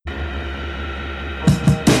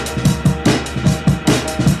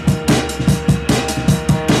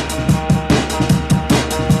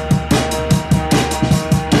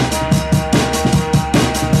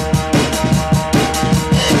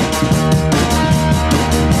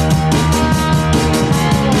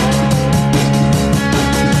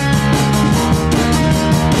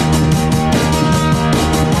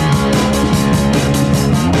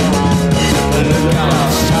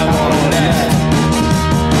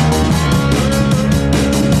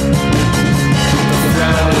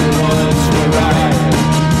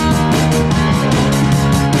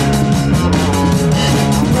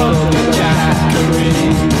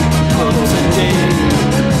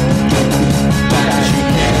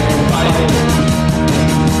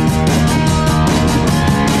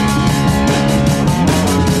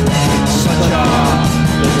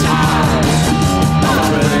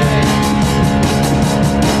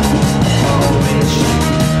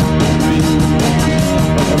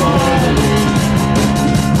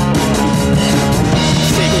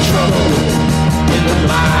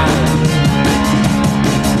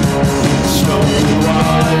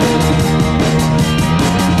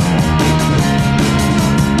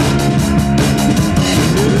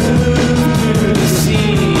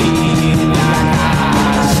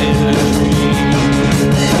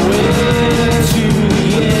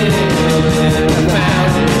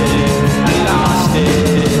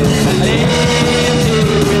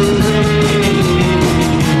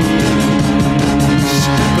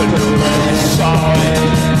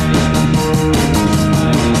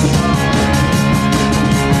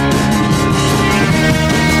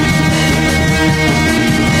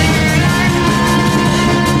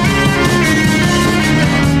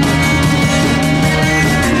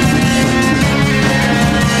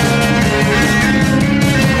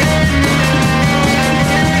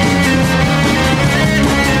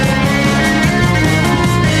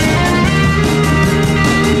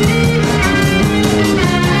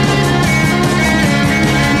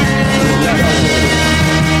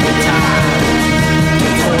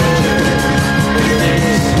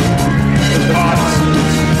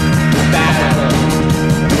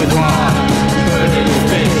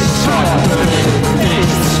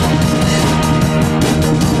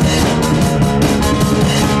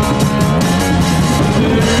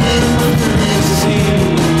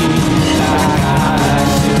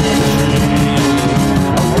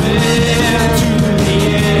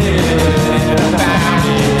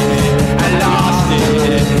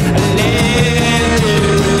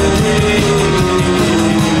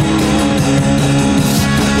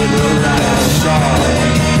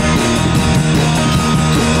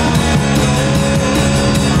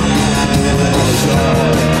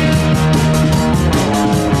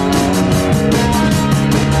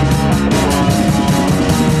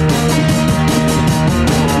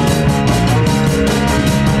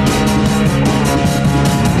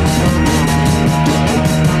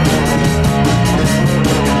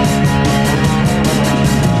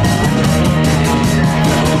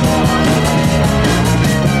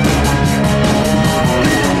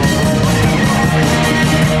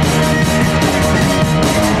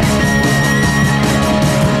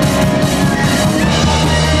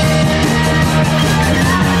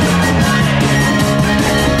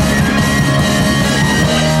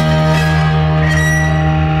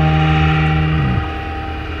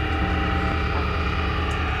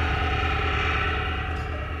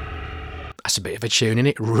of a tune in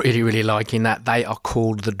it. Really, really liking that. They are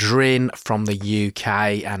called The Drin from the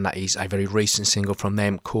UK, and that is a very recent single from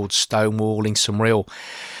them called Stonewalling. Some real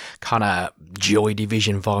kind of Joy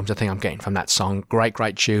Division vibes I think I'm getting from that song. Great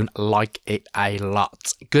tune, like it a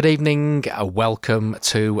lot. Good evening, welcome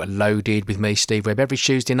to Loaded with me, Steve Webb, every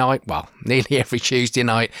Tuesday night, well, nearly every Tuesday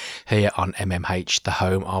night here on MMH, the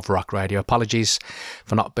home of rock radio. Apologies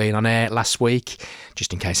for not being on air last week,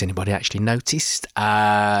 just in case anybody actually noticed.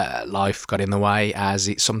 Life got in the way, as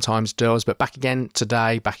it sometimes does, but back again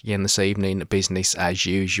today, back again this evening, business as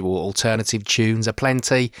usual. Alternative tunes are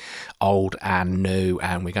plenty, old and new,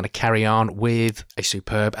 and we're going to carry on with a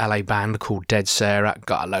superb LA band called Dead Sarah.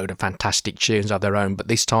 Got a load of fantastic tunes of their own, but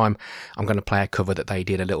this time I'm going to play a cover that they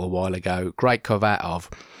did a little while ago. Great cover of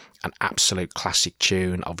an absolute classic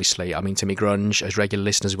tune. Obviously, I'm into me grunge, as regular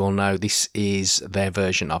listeners will know. This is their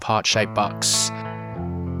version of Heart Shaped Box.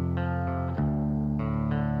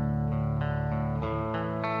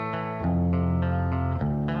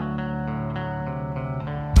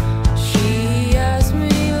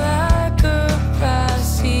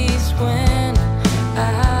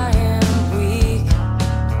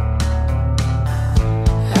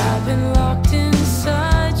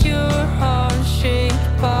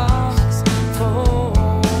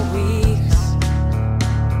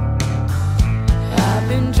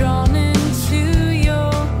 Drawn into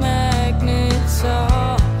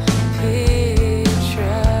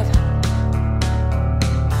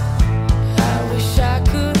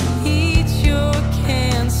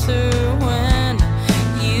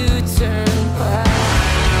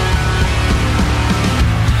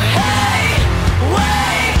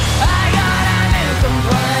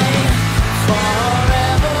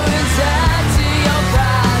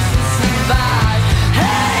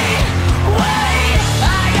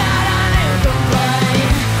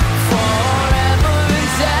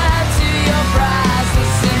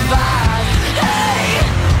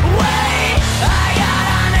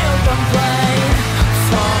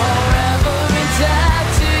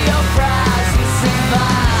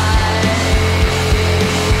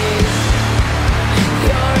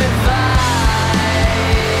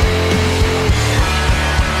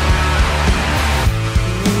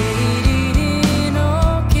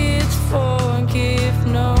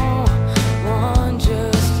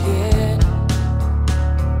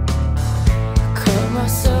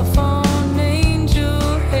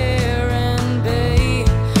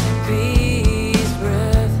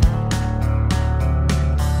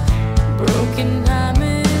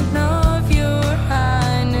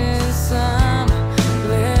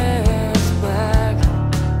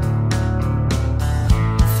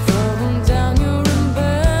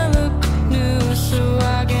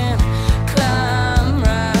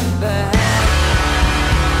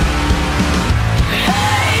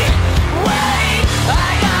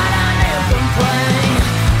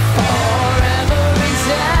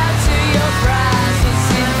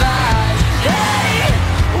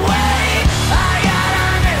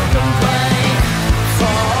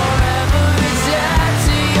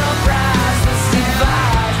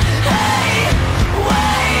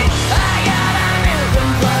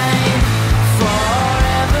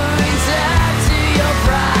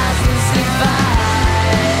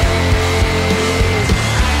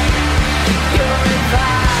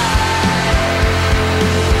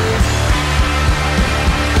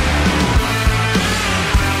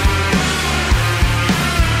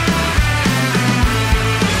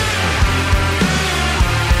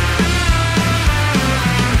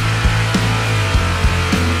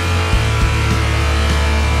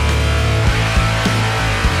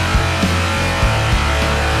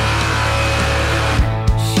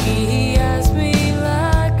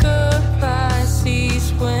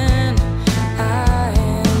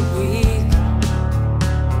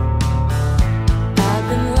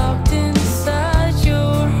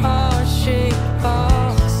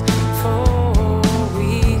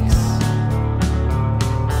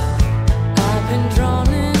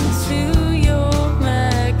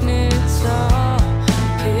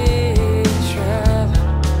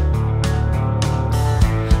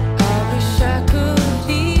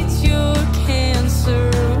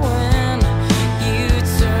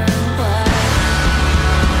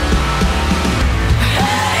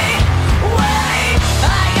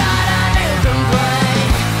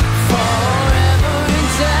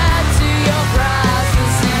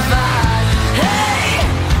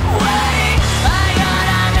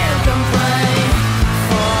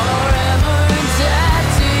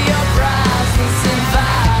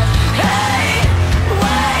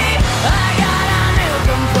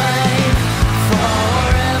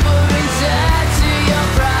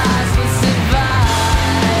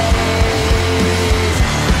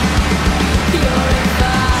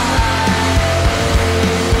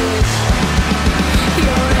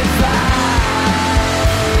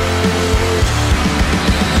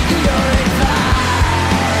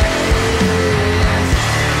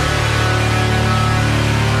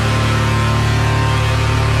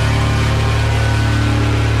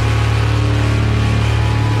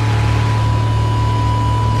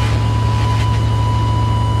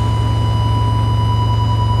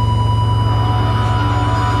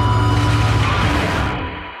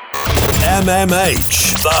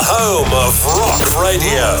MMH, the home of rock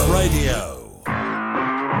radio.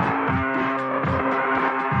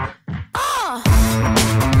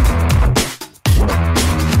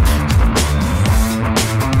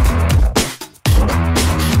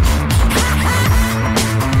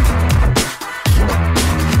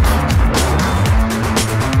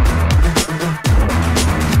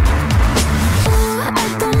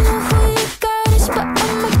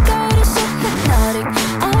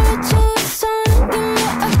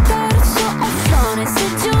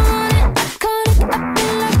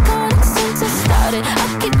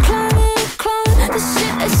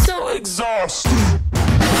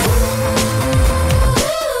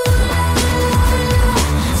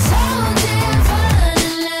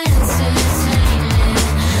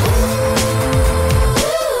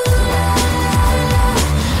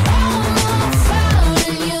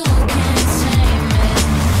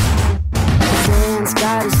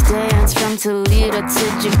 Toledo to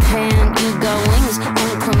Japan, you got wings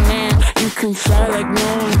on command. You can fly like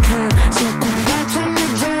no one can. So come back to me,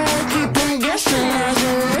 Jack. Keep on guessing as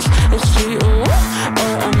you wish. Is she a wolf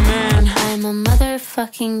or a man? I'm a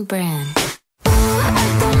motherfucking brand. Ooh, I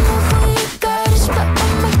don't know who you got is, but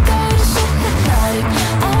oh my god, it's so hypnotic.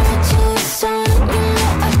 I read you a song, you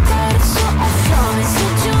know I got it, so I flaunt it.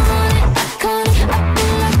 Said you want it, iconic. I've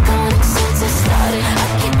been iconic since I started. I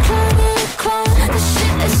keep climbing and climbing. This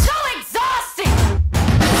shit is so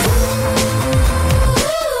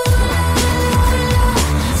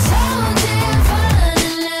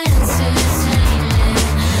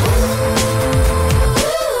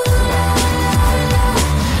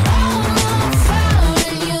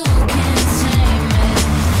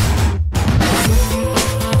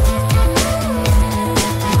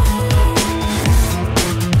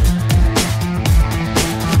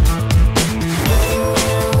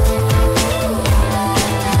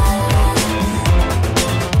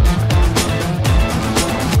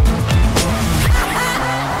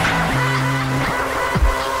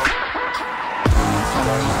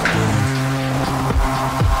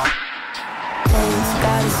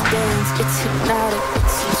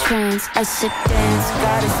I said dance,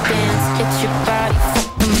 gotta dance, it's your body, fuck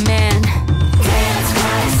the man. Dance,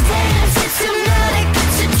 gotta dance, it's hypnotic,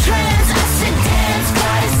 it's a trance. I said dance,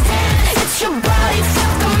 gotta dance, it's your body,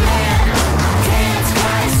 fuck the man. Dance,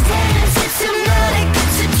 gotta dance, it's hypnotic,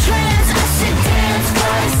 it's a trance. I said dance,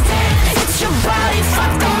 gotta dance, it's your body,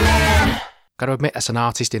 fuck the man. Got to admit, as an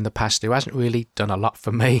artist in the past who hasn't really done a lot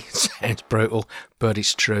for me, sounds brutal, but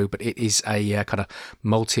it's true. But it is a kind of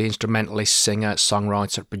multi-instrumentalist, singer,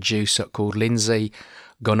 songwriter, producer called Lindsay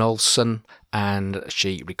Gunnolson, and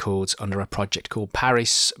she records under a project called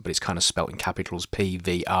Paris, but it's kind of spelt in capitals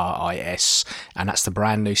Pvris, and that's the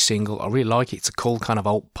brand new single. I really like it. It's a cool kind of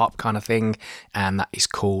alt pop kind of thing, and that is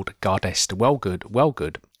called Goddess. Well good, well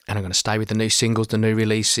good. And I'm going to stay with the new singles, the new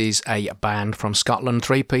releases. A band from Scotland,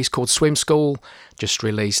 three-piece called Swim School, just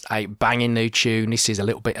released a banging new tune. This is a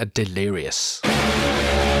little bit of Delirious.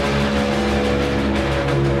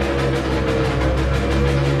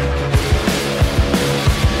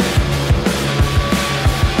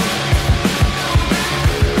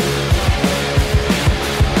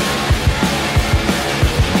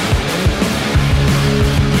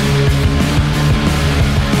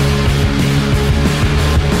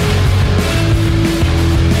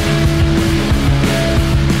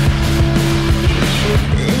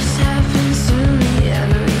 This happens to me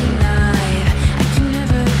every night. I can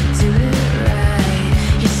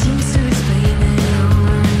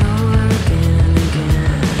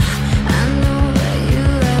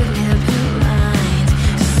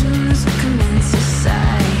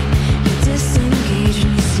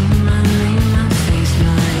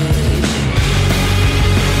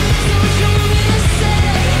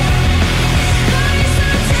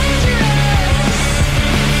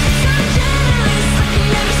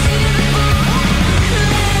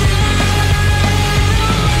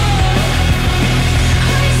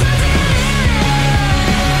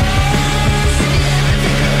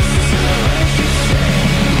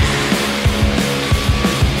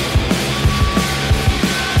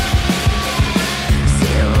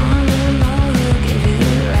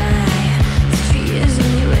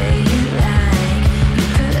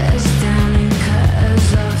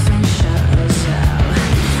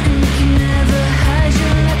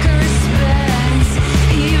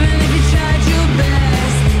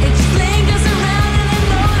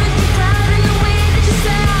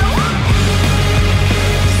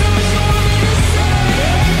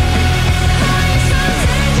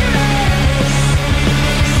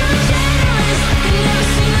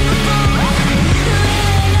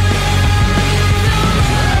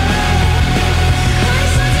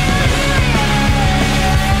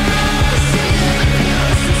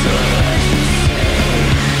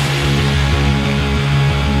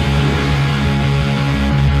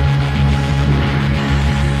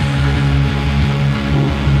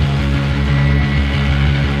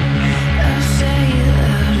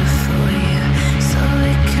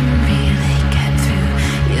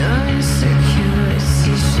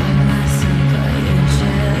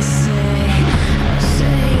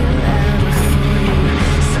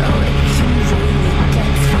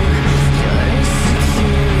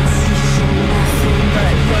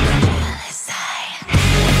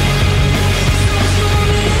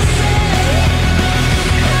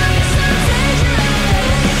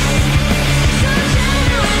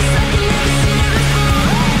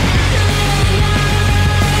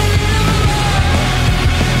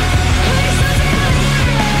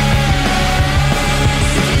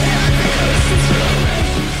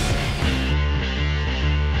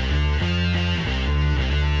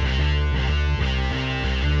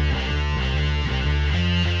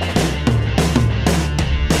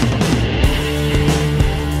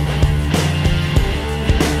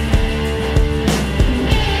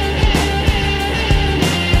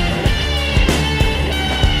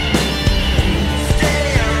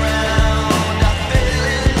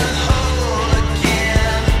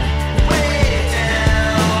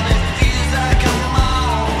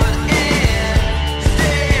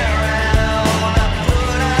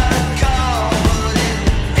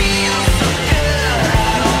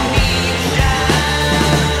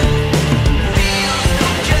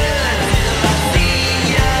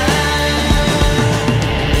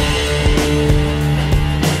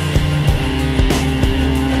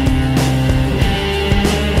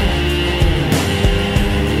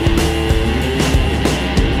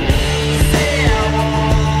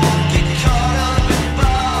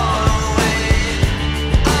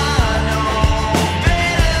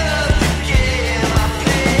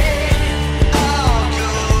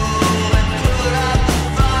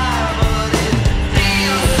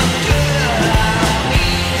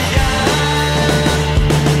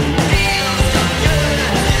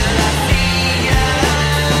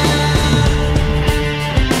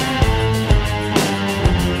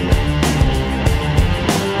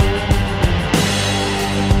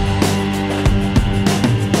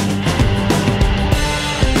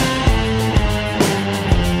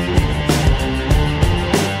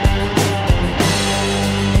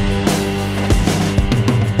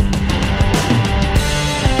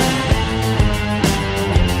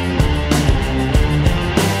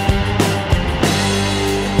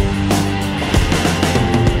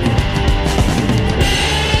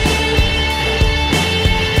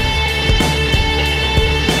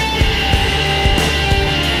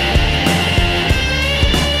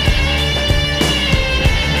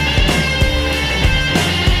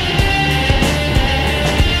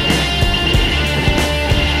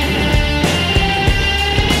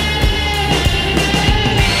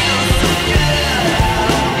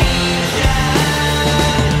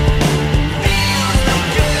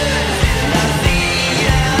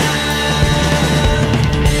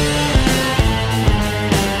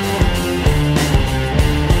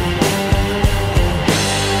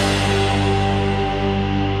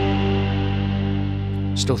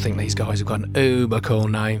Still think these guys have got an uber cool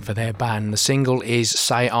name for their band. The single is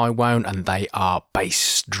Say I Won't, and they are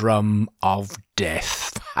Bass Drum of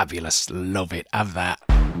Death. Fabulous. Love it. Have that.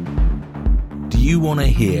 Do you want to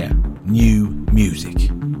hear new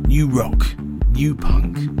music? New rock? New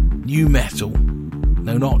punk? New metal?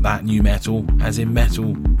 No, not that new metal, as in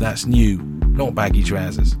metal that's new, not baggy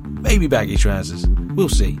trousers. Maybe baggy trousers. We'll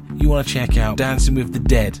see. You want to check out Dancing with the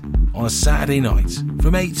Dead on a Saturday night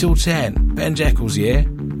from 8 till 10. Ben Jekyll's here.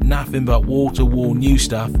 Nothing but wall-to-wall new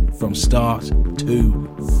stuff from start to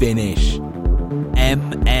finish.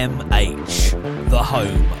 MMH, the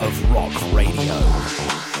home of rock radio.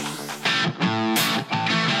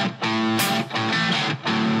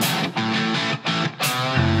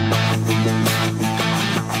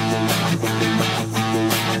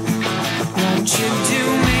 Won't you do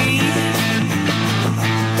me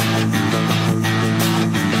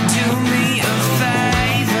a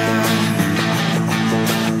favor?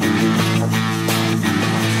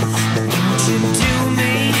 Won't you do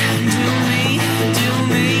me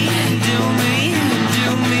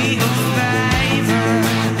a favor?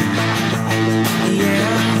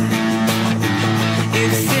 Yeah.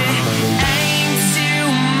 If it ain't too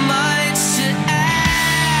much to ask.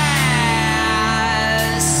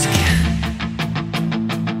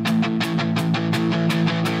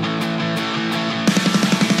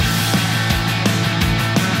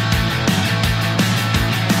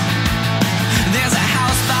 There's a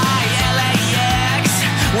house by LAX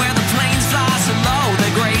where the planes fly so low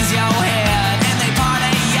they graze your head, and they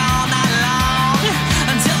party all night long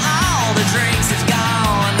until all the drinks is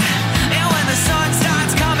gone. And when the sun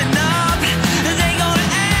starts coming up, they gonna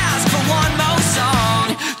ask for one more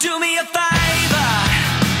song. Do me a favor,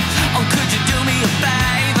 oh could you do me a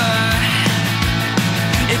favor?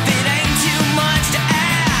 If it ain't too much to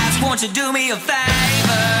ask, won't you do me a favor?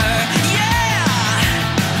 Yeah.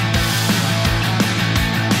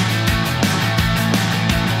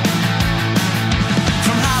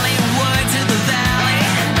 From Hollywood to the valley,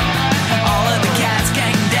 all of the cats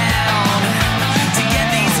came down to get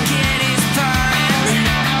these kitties purring.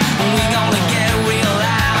 We gonna get real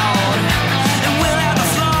loud, and we'll have the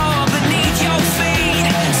floor beneath your feet,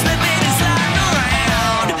 slipping and sliding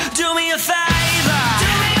around. Do me a favor,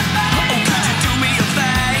 oh could you do me a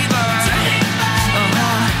favor?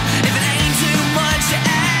 If it ain't too much to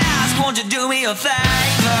ask, won't you do me a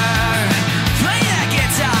favor? Play that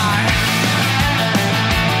guitar.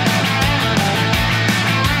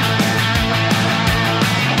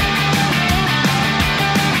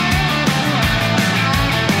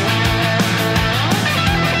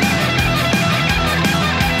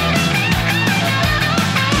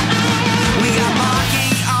 We got Marky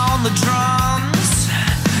on the drums,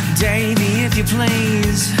 Davey if you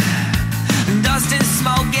please, Dustin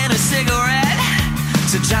smoking a cigarette,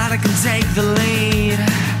 so Jonathan take the lead.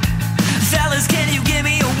 Fellas, can you give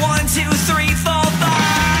me a 1, 2, 3, 4,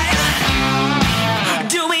 5?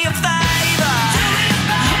 Do me a favor,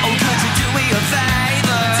 oh could you do me a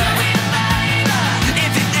favor?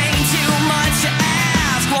 If it ain't too much to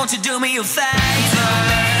ask, won't you do me a favor?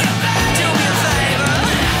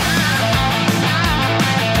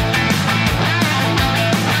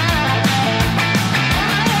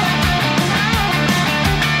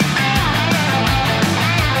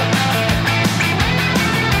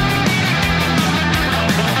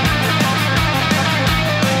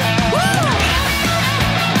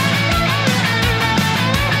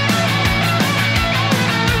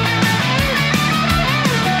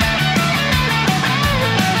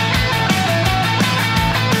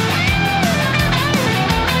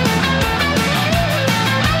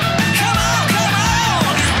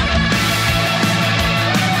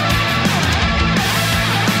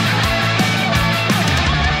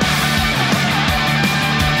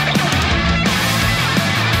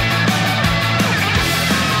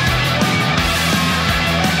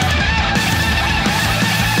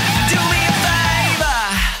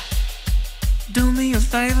 Do me a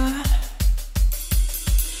favor.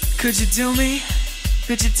 Could you do me?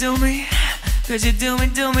 Could you do me? Could you do me,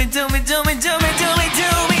 do me, do me, do me, do me, do me, do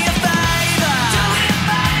me a favor? Do me a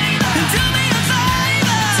favor. Do me a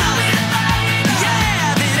favor. Do me a favor.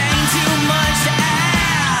 Yeah, if it ain't too much to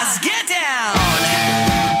ask, get down.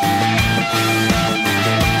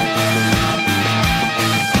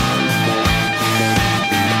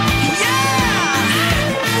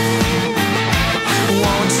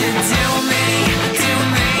 Won't you do me, do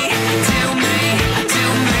me, do me, do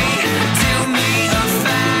me, do me a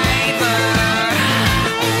favor?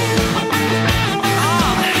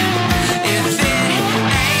 Oh.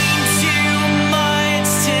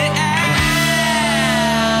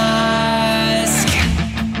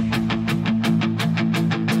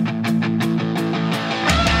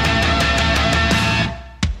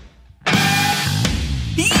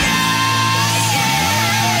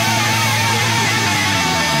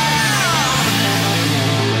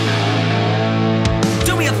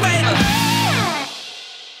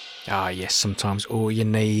 guess sometimes all you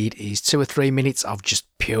need is 2 or 3 minutes of just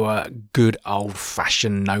pure, good,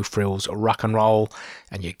 old-fashioned, no-frills rock and roll,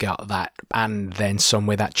 and you got that, and then some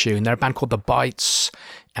with that tune. They're a band called The Bites,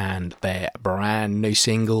 and their brand new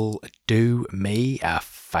single, Do Me a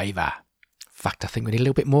Favour. In fact, I think we need a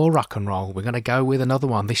little bit more rock and roll. We're going to go with another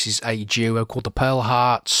one. This is a duo called the Pearl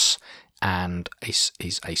Hearts, and this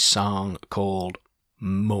is a song called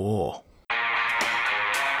More.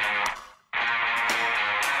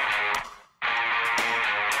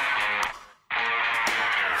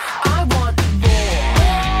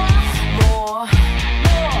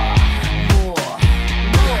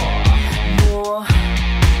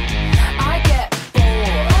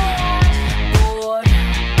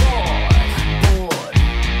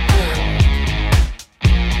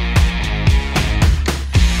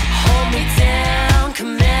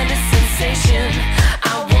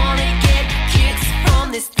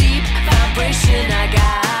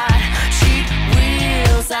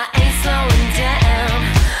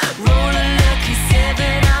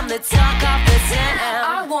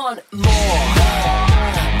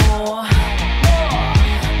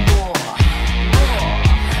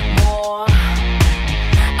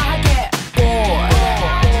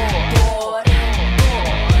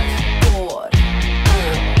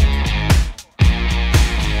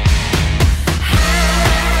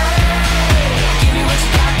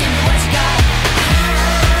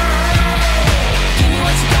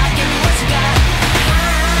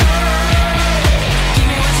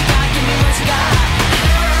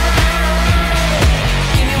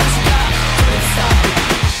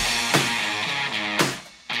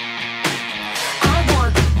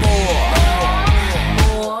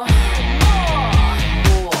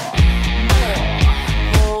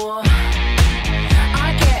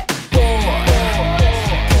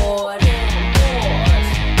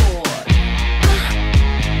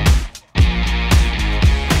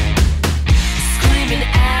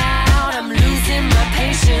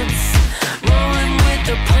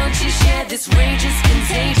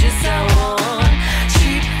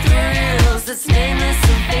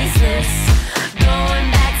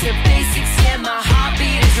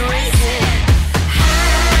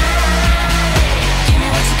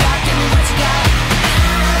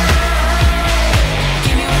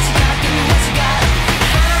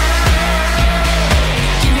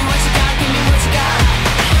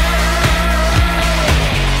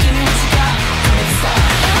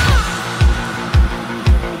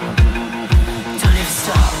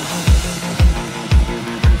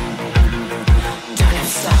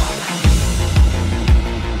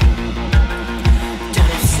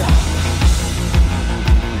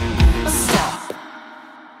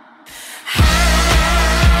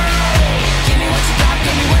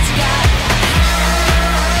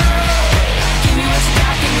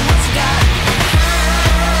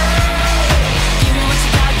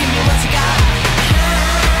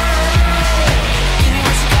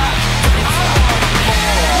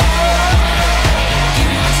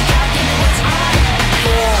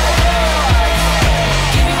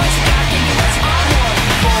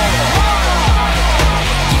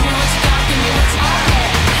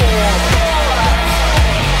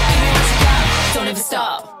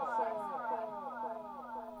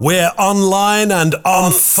 We're online and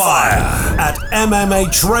on fire at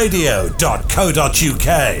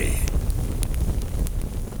mmhradio.co.uk.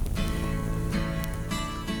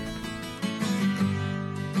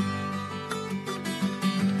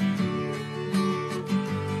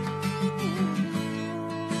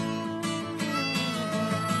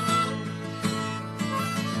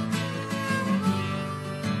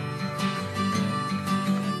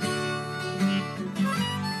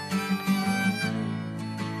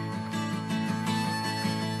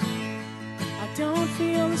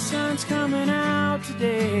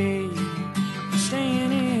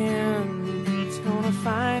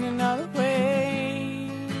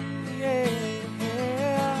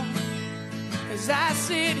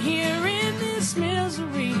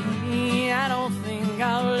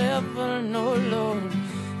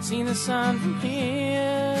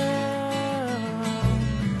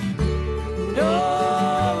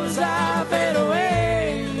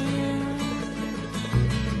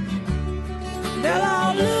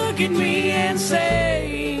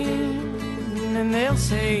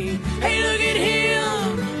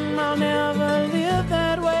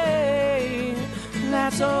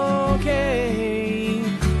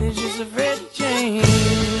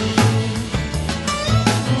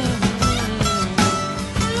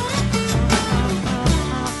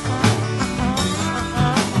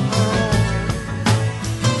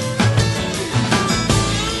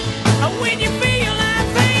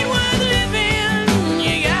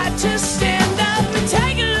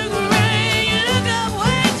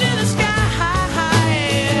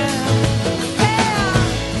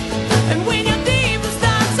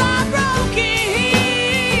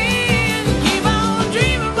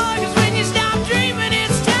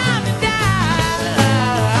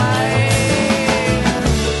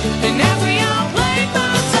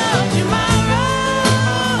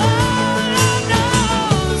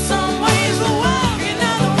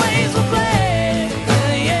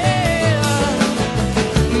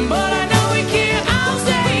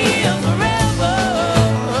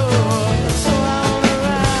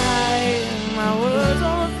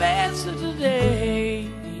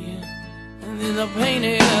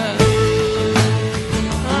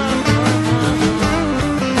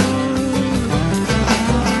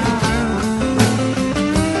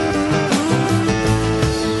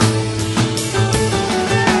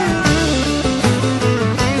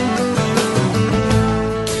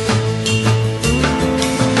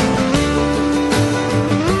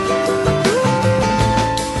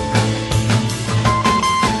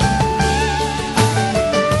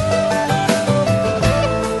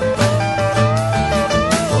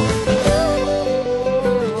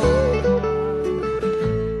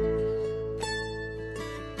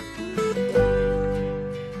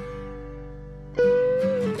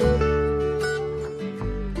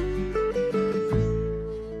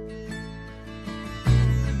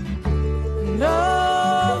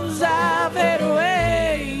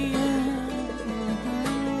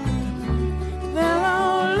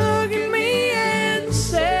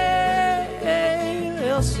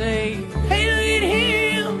 say,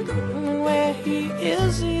 hey, look at him, where he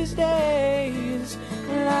is these days.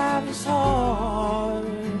 Life is hard,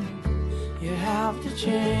 you have to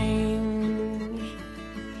change.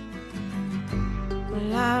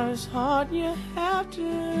 Life is hard, you have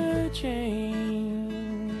to change.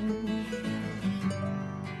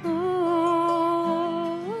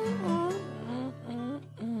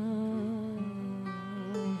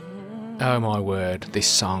 Oh my word, this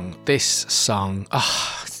song,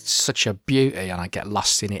 such a beauty, and I get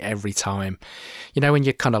lost in it every time. You know, when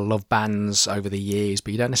you kind of love bands over the years,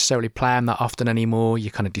 but you don't necessarily play them that often anymore,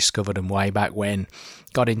 you kind of discovered them way back when,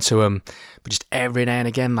 got into them, but just every now and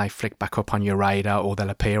again they flick back up on your radar, or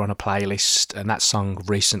they'll appear on a playlist, and that song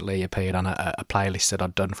recently appeared on a playlist that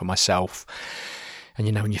I'd done for myself. And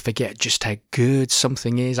you know, when you forget just how good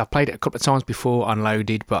something is, I've played it a couple of times before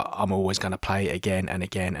unloaded, but I'm always going to play it again and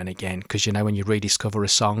again and again, because you know, when you rediscover a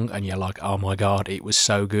song and you're like, oh my god, it was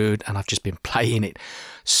so good, and I've just been playing it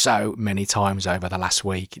so many times over the last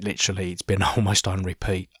week, literally it's been almost on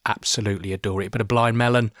repeat. Absolutely adore it. But a Blind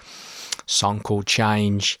Melon song called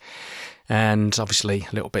Change, and obviously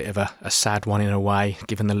a little bit of a sad one in a way,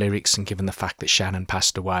 given the lyrics and given the fact that Shannon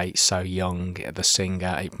passed away so young, the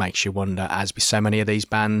singer. It makes you wonder, as with so many of these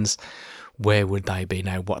bands, where would they be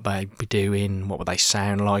now? What would they be doing? What would they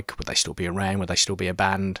sound like? Would they still be around? Would they still be a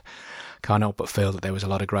band? Can't help but feel that there was a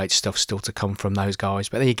lot of great stuff still to come from those guys.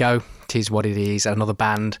 But there you go, it is what it is. Another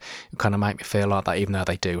band who kind of make me feel like that, even though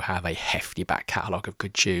they do have a hefty back catalogue of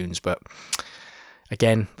good tunes. But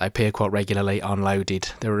again, they appear quite regularly on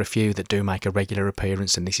Loaded. There are a few that do make a regular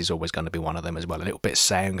appearance, and this is always going to be one of them as well. A little bit of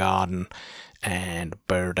Soundgarden and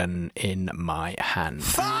Burden in My Hand.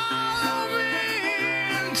 Follow me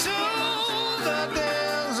into the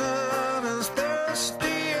desert, as thirsty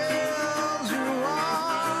as you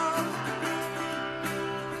are.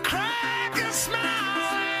 Crack a smile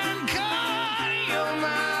and cut your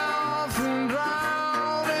mouth and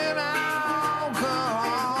drown in alcohol.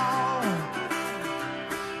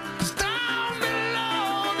 'Cause down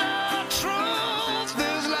below the truth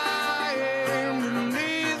is lying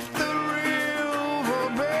beneath the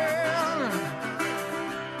riverbed.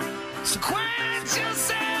 So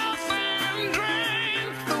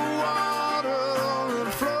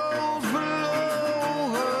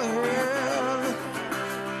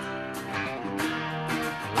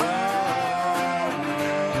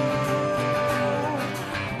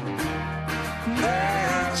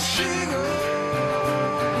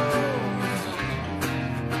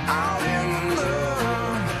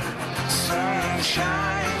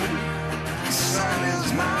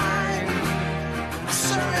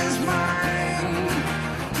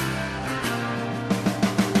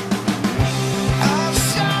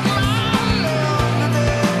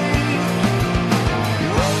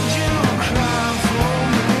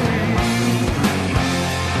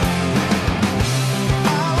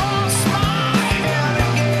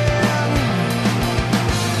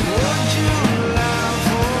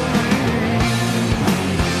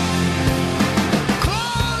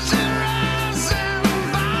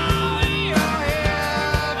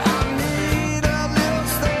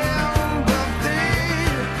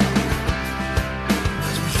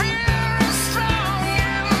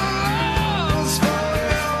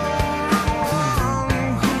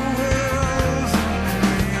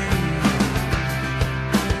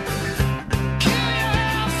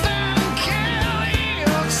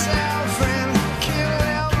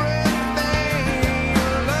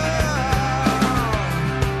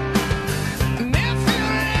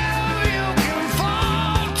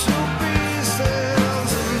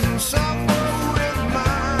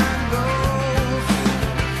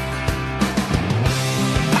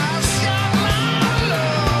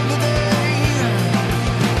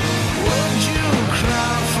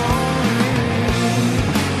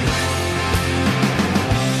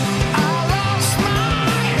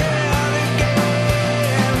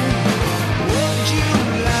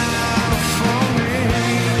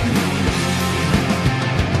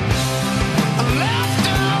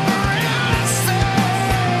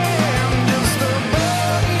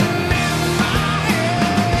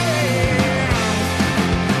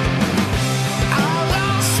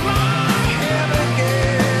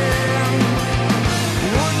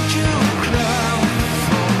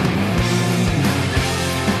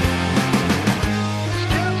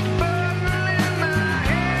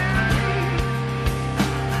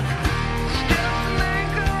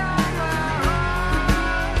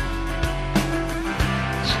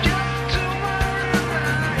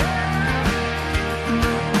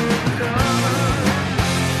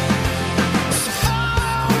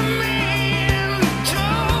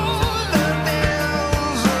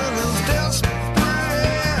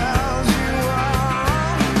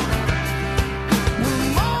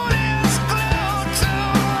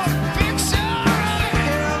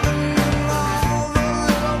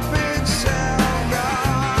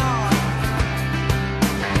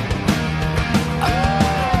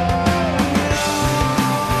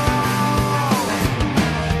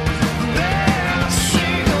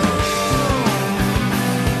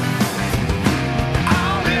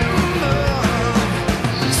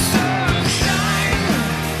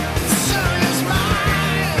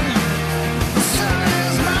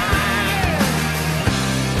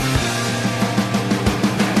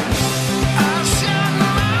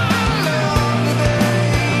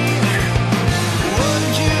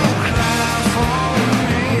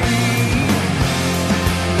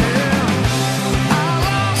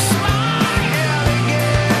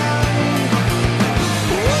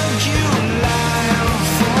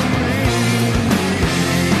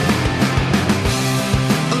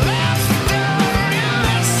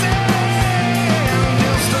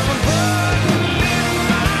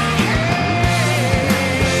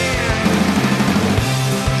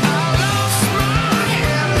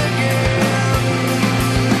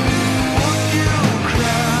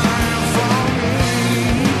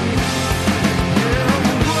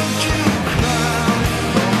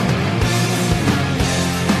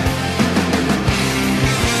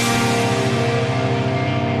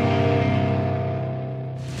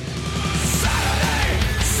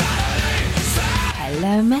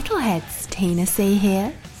Tina C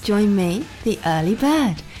here. Join me, the early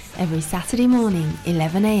bird, every Saturday morning,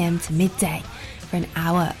 11 a.m. to midday, for an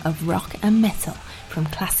hour of rock and metal from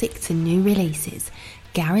classic to new releases,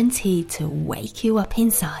 guaranteed to wake you up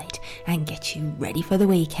inside and get you ready for the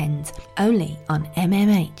weekend. Only on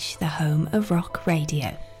MMH, the home of rock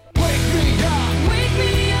radio. Wake me up, wake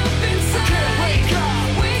me up inside. I can't wake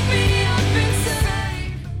up, wake me up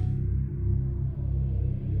inside.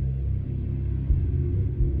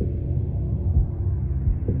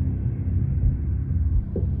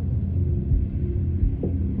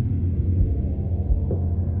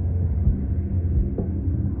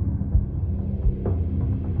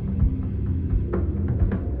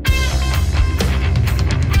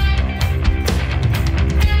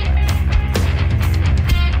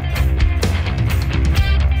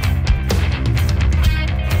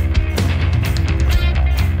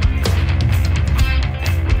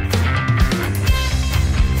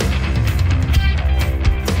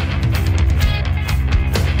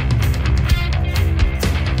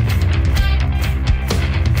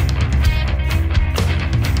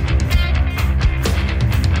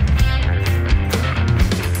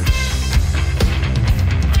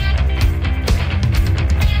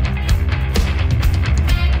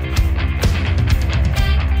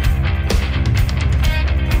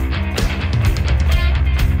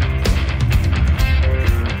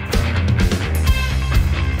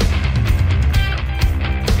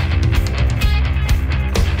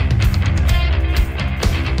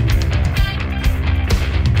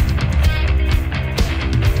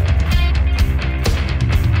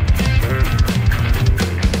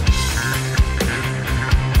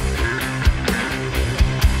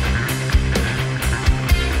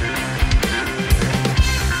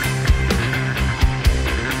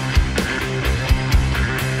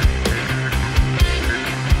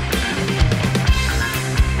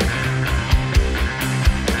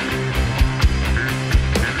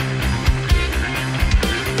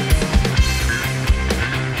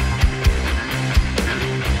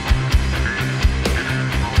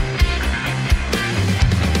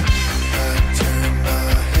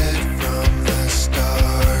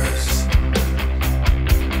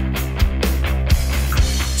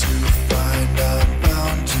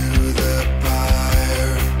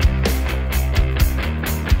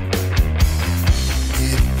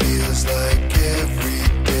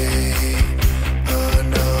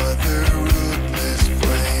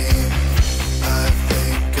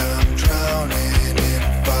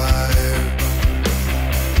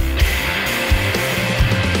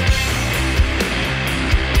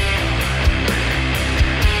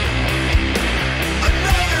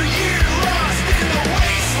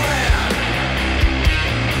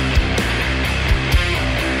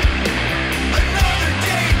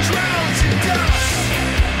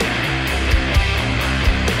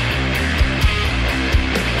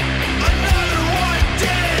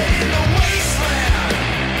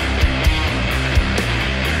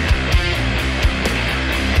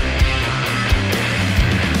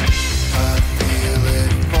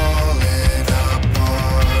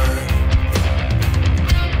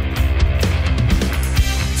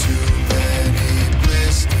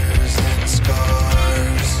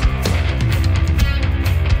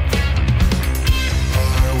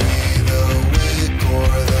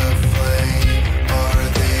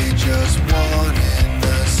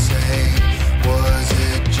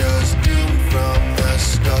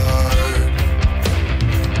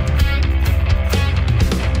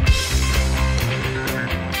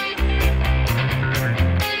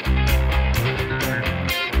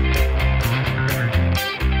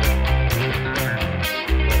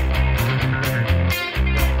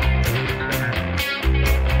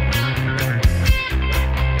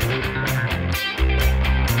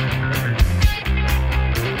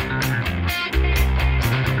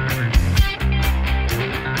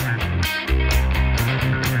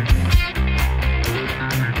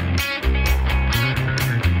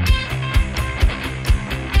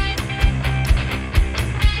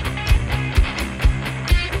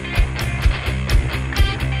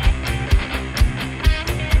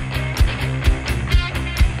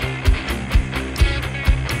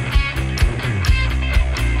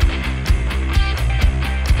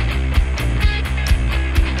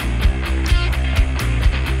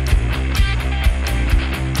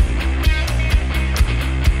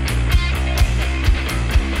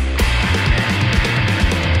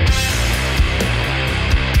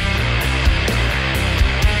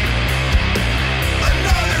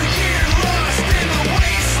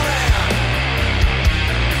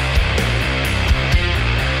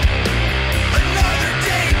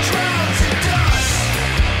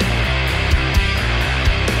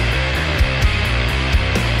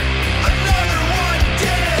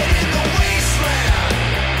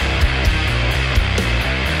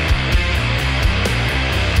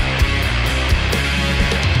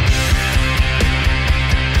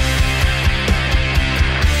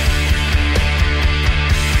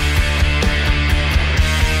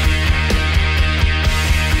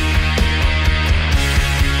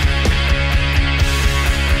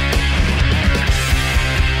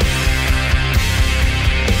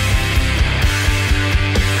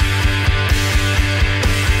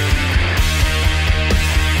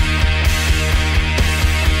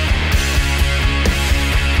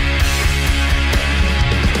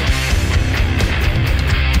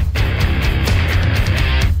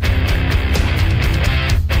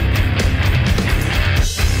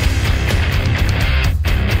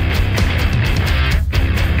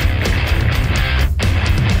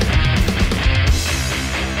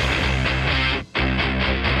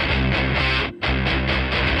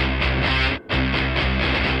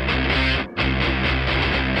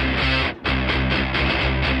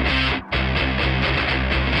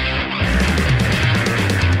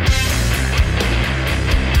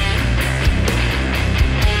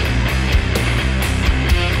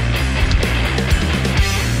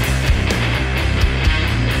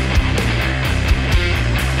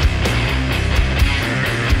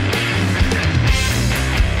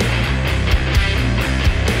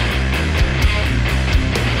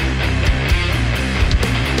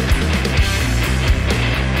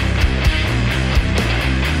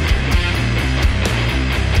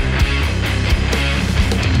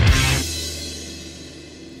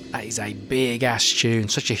 big ass tune,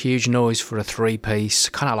 such a huge noise for a three-piece,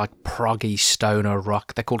 kind of like proggy stoner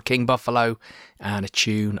rock. They're called King Buffalo, and a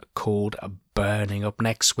tune called Burning. Up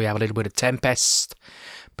next we have a little bit of Tempest,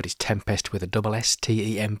 but it's Tempest with a double S-T-E-M-P-E-S-S-T.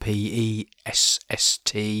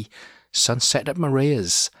 Sunset at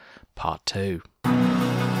Maria's, Part 2.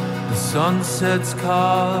 The sunset's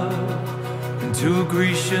carved into a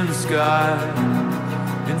Grecian sky,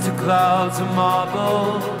 into clouds of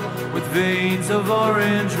marble with veins of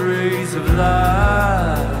orange rays of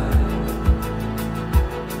light,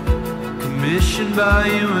 commissioned by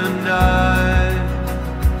you and I.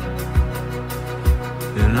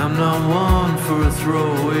 And I'm not one for a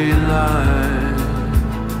throwaway line,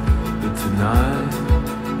 but tonight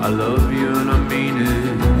I love you and I mean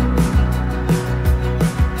it.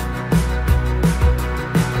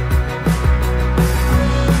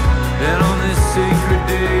 And on this sacred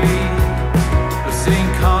day of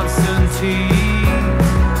St. Constantine,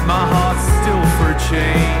 my heart's still for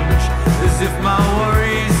change, as if my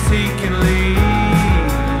worries taken lead.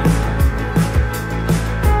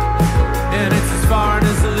 And it's as foreign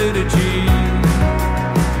as the liturgy.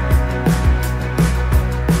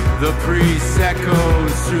 The priest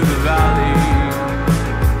echoes through the valley,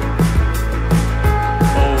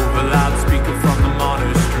 over loudspeaker from the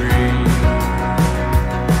monastery.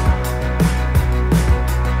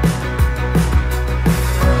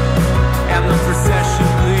 And the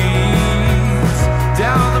procession leads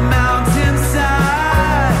down the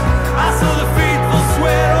mountainside. I saw the faithful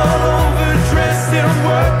sweat all over, dressed and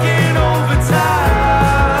working overtime,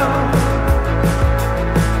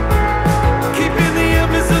 keeping the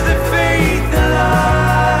embers of the faith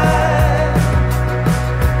alive.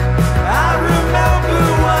 I remember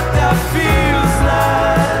what that feels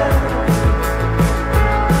like.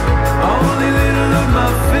 Only little of my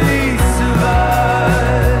face survived.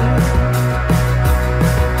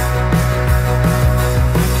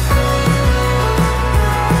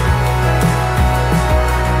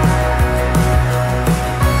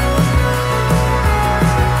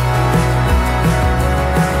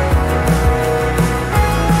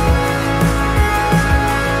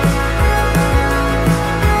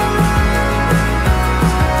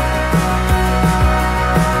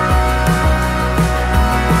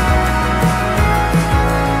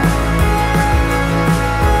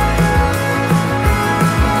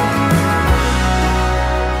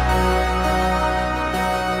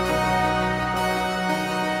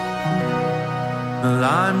 The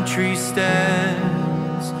lime tree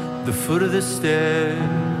stands at the foot of the stairs,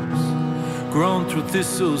 grown through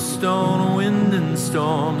thistle, stone, wind and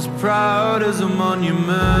storms, proud as a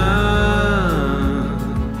monument,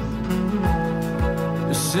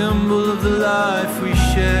 a symbol of the life we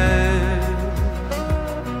share,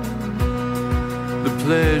 the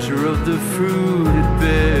pleasure of the fruit it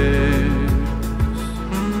bears.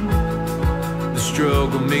 The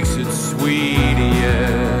struggle makes it sweet,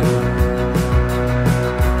 yeah.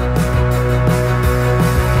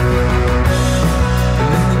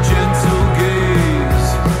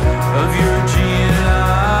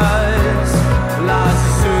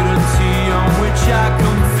 I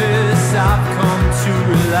confess I've come to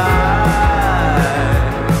rely.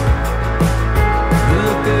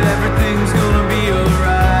 Look, that everything's gonna be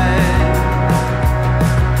alright.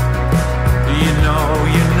 You know,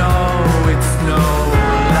 it's no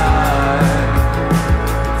lie.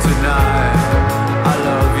 Tonight, I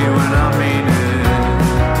love you and I mean it.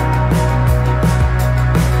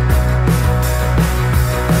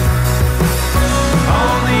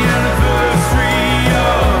 On the anniversary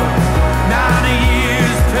of 90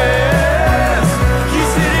 years past, you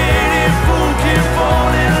said any fool can fall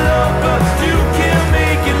in love, but you can't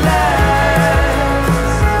make it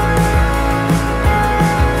last.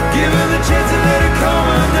 Give her the chance to let it come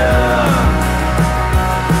undone.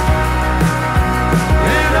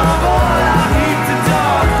 And of all I hate the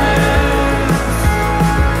darkness,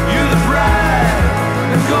 you're the bright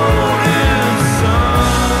and golden sun.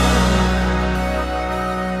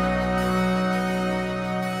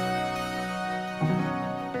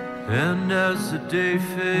 And as the day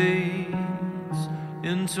fades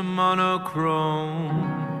into monochrome,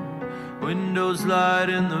 windows light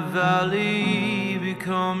in the valley,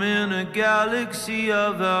 becoming a galaxy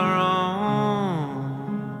of our own.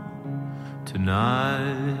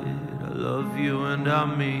 Tonight, I love you and I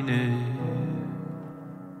mean it.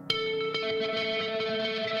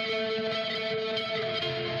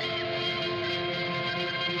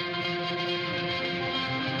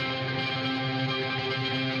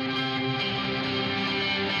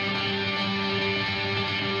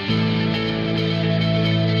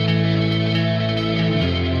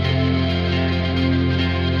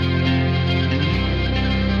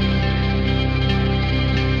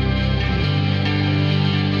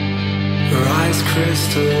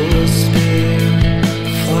 crystal spear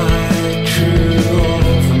fly true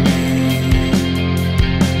over me.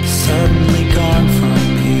 Suddenly gone from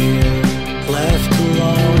here, left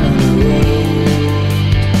alone on the road.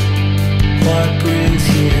 What brings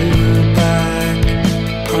you back?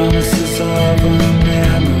 Promises of a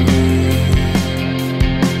memory.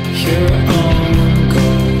 Your own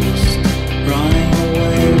ghost running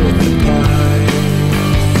away with the pie.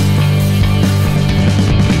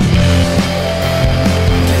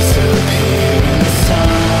 Disappear in the sun.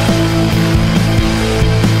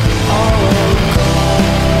 All gone.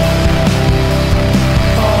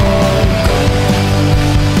 All gone.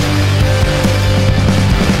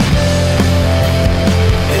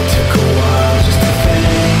 It took a while just to think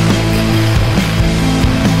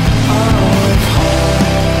of home.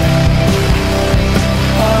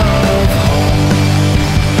 Of home.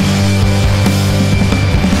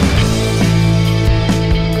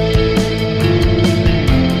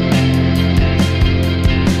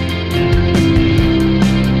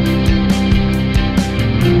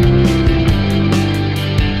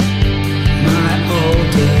 My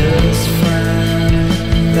oldest friend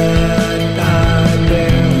that I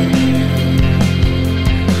barely knew.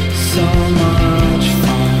 So much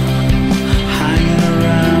fun hanging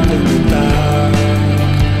around in the dark.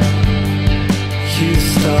 You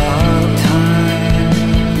stop time,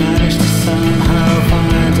 managed to somehow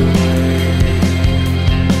find a way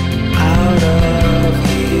out of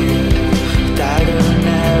here. Dagger in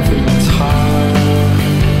everyone's heart.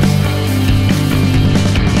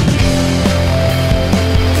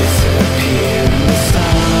 Disappear in the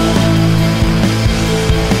sun.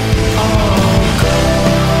 All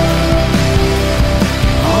gone.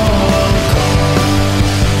 All gone.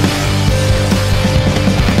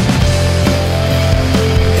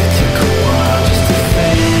 It took a while just to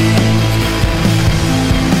think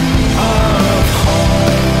of home.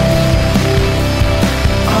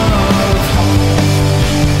 Of home.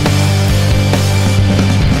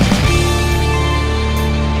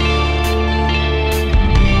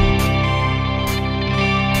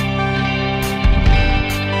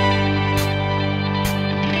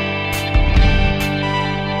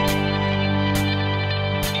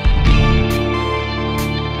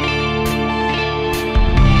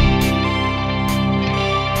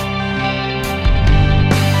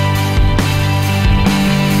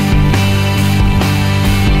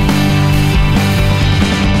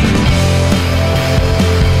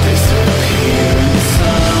 Disappear in the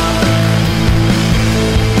sun.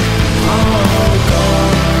 All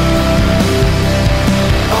gone.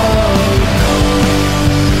 All gone.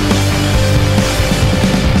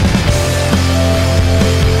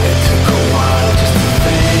 It took a while just to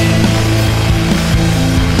think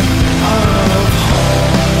of home.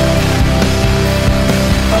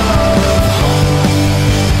 Of home.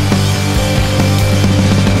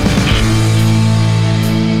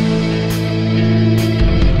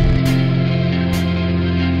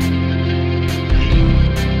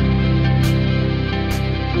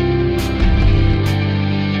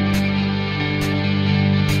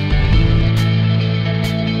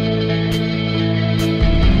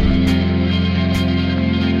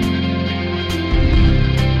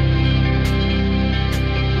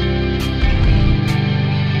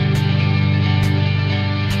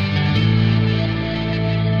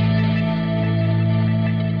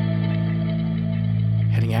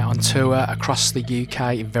 Heading out on tour across the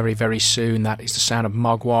UK very, very soon. That is the sound of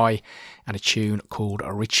Mogwai and a tune called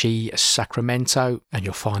Richie Sacramento. And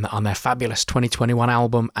you'll find that on their fabulous 2021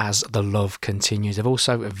 album, As the Love Continues. They've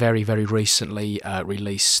also very, very recently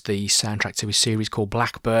released the soundtrack to a series called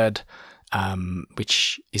Blackbird,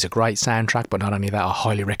 which is a great soundtrack. But not only that, I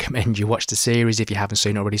highly recommend you watch the series if you haven't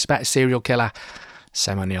seen it already. It's about a serial killer.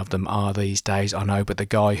 So many of them are these days, I know. But the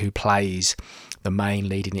guy who plays the main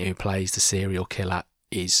lead in it, who plays the serial killer,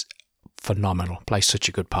 is phenomenal. Plays such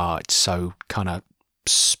a good part. It's so kind of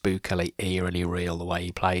spookily, eerily real the way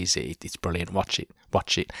he plays it. It's brilliant. Watch it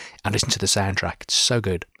and listen to the soundtrack. It's so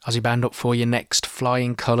good. Aussie band up for you next.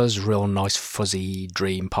 Flying Colours, real nice fuzzy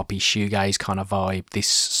dream poppy shoegaze kind of vibe. This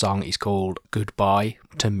song is called Goodbye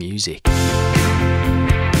to Music.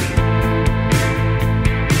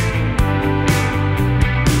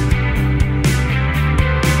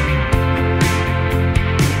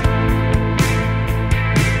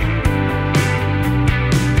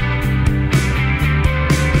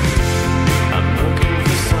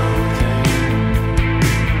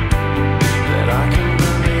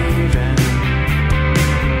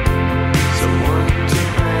 Someone to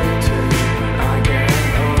pray to when I get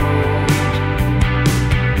old.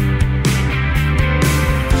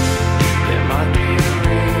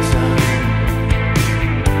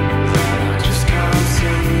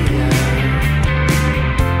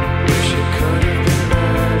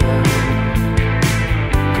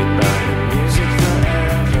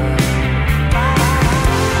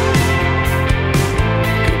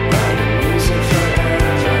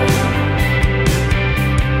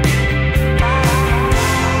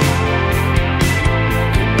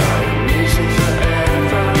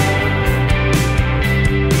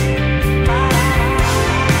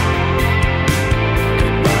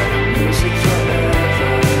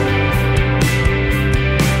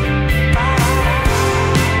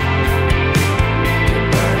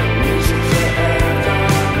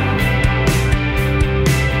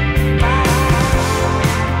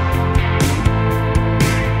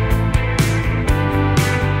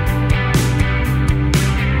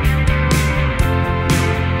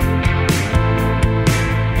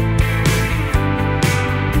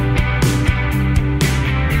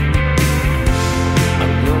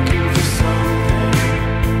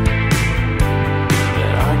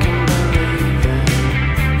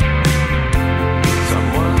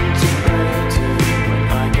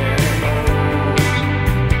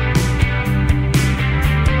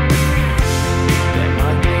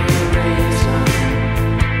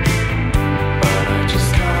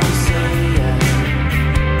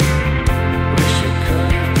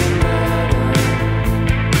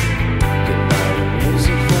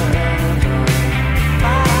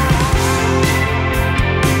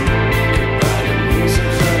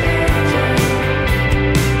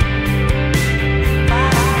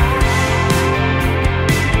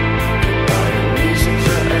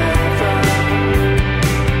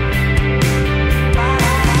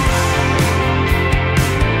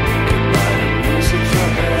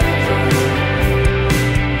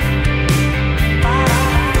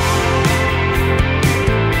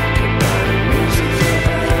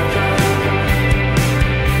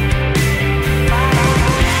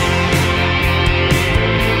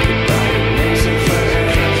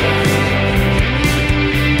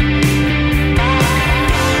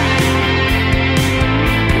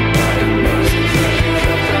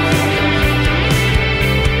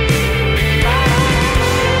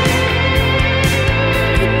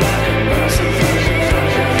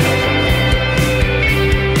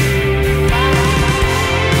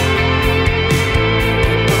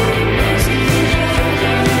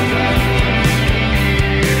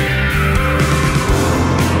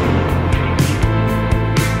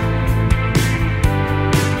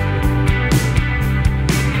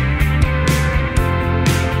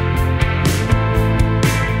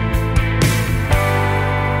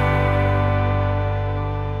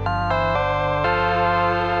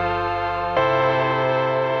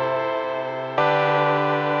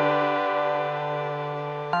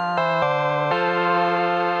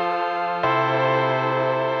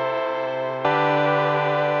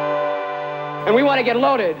 to get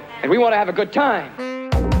loaded, and we want to have a good time.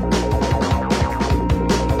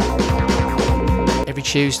 Every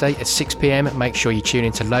Tuesday at 6 p.m, make sure you tune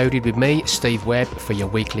into Loaded with me, Steve Webb, for your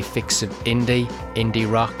weekly fix of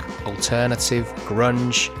indie rock, alternative,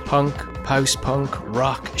 grunge, punk, post-punk,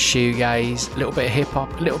 rock, shoegaze, a little bit of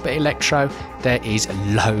hip-hop, a little bit of electro. There is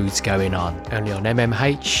loads going on. Only on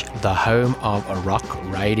MMH, the home of rock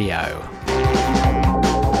radio.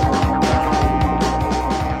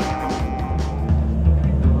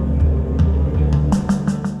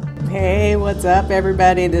 Hey, what's up,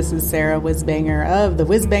 everybody? This is Sarah Whizbanger of The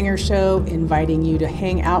Whizbanger Show, inviting you to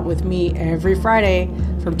hang out with me every Friday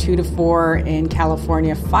from 2 to 4 in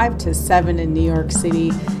California, 5 to 7 in New York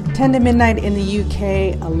City, 10 to midnight in the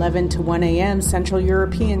UK, 11 to 1 a.m. Central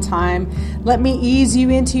European Time. Let me ease you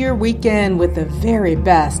into your weekend with the very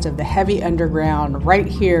best of the heavy underground right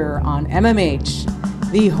here on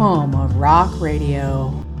MMH, the home of rock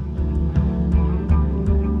radio.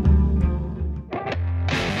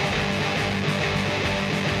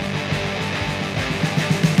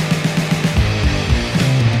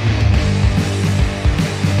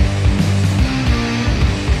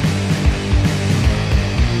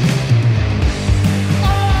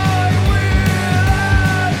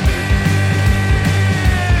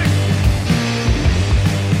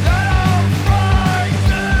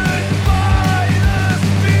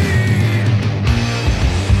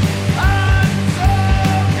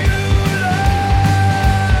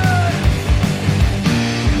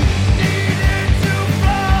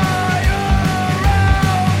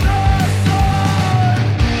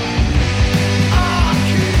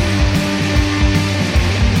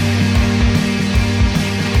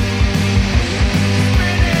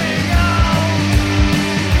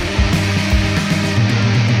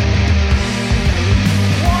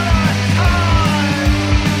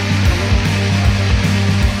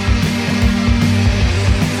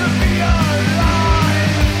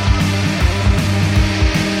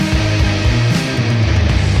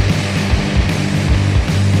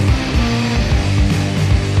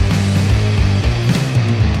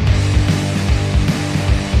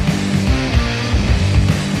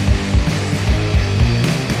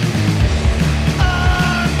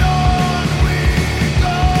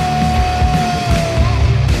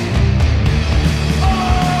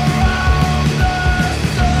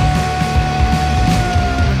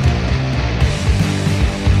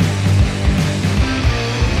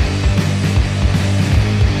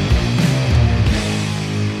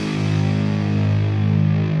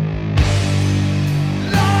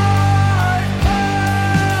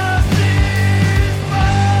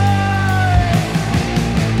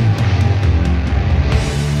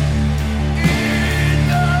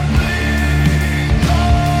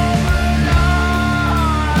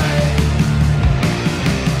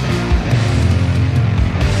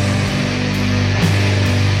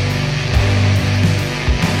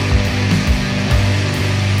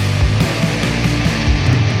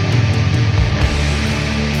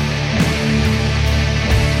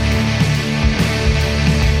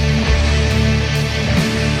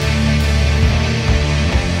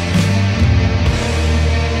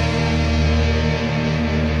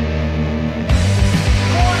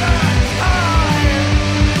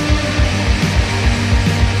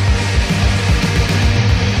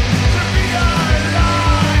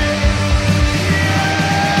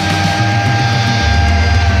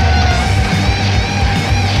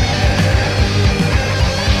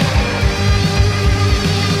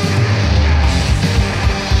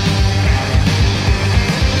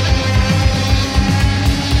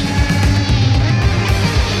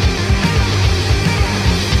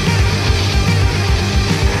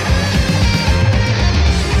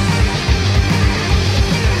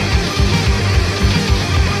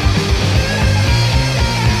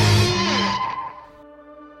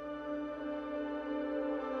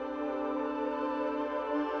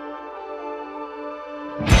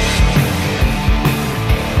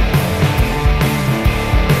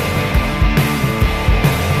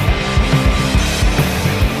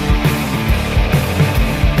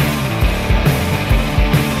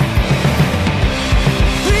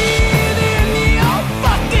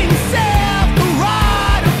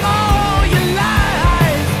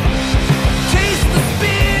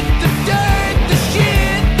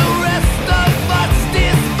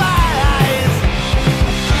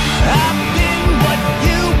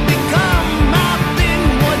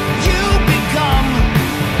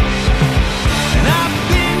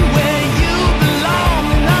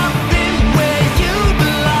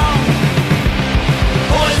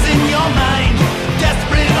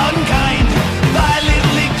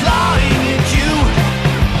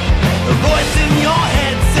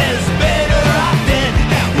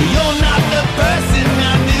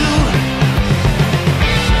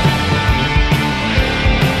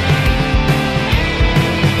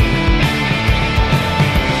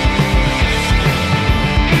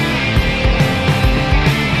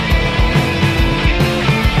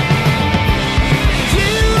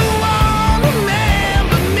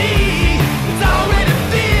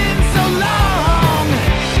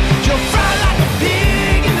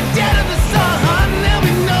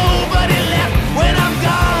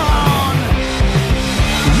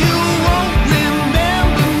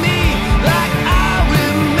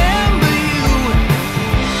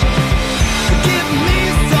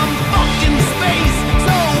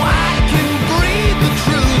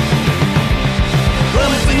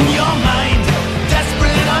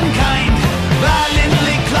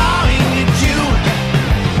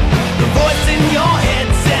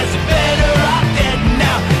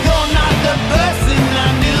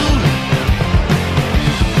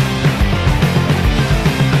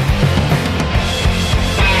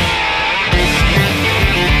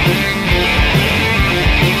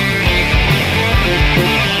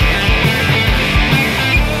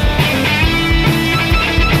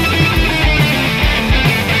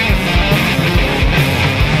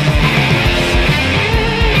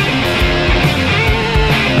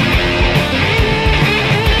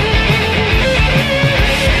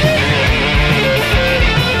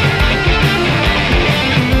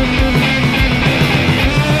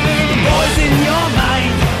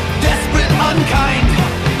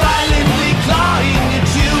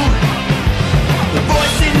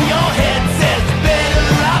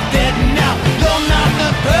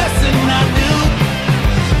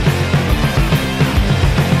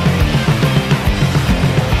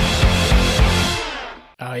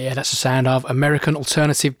 that's the sound of American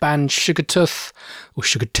alternative band Sugartooth, or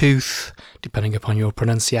Sugartooth, depending upon your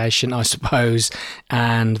pronunciation, I suppose.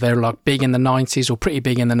 And they're like big in the 90s, or pretty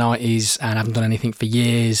big in the 90s, and haven't done anything for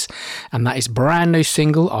years. And that is brand new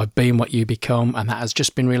single, I've Been What You Become, and that has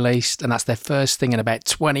just been released, and that's their first thing in about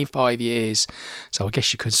 25 years. So I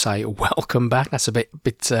guess you could say welcome back. That's a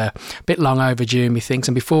bit long overdue, methinks.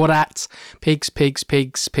 And before that,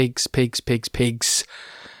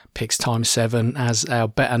 Pigs times 7, as are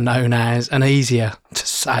better known as, and easier to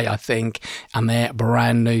say, I think, and their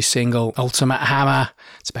brand new single, Ultimate Hammer.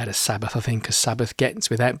 It's about as Sabbath, I think, as Sabbath gets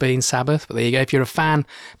without being Sabbath. But there you go. If you're a fan,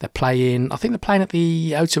 I think they're playing at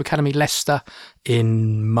the O2 Academy Leicester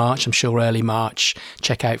in March, I'm sure early March.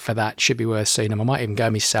 Check out for that. Should be worth seeing them. I might even go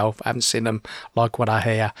myself. I haven't seen them, like what I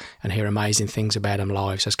hear, and hear amazing things about them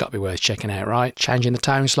live, so it's got to be worth checking out, right? Changing the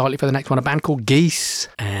tone slightly for the next one, a band called Geese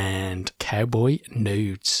and Cowboy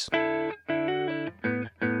Nudes.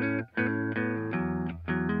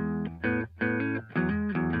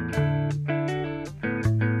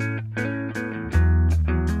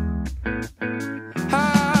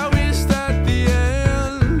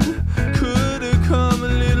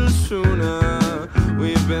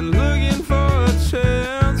 Looking for a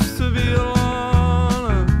chance to be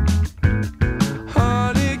alone.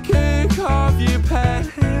 Honey, kick off your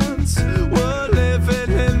pants. We're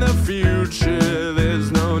living in the future.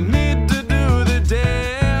 There's no need to do the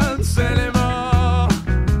dance anymore.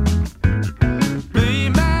 Be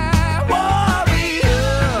my warrior,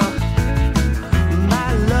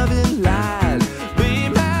 my loving light. Be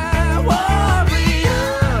my warrior,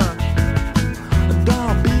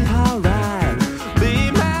 don't be alright.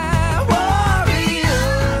 Be my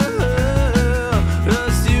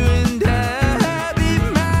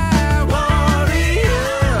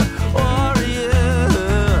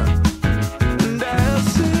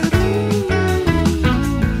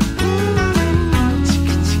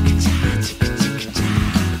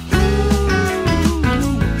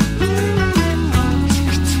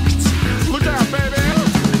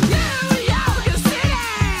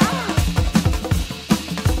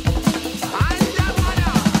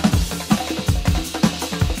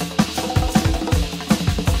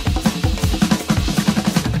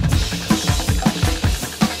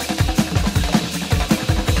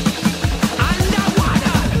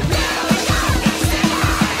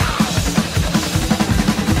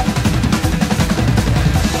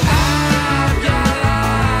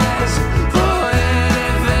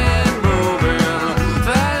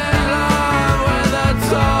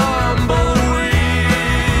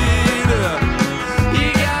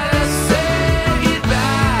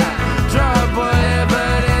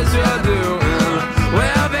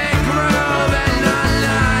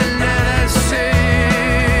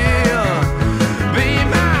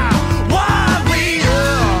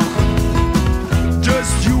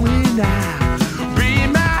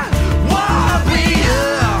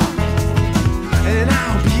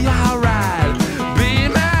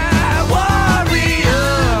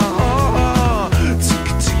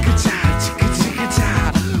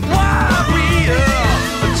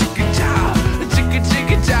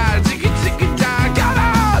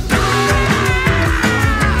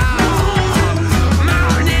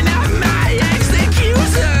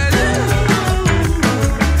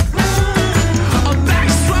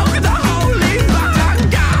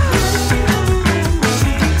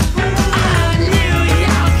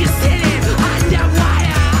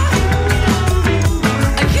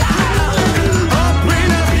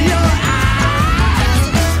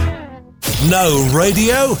No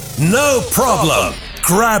radio? No problem.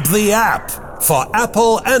 Grab the app for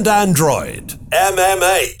Apple and Android.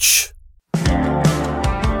 MMH.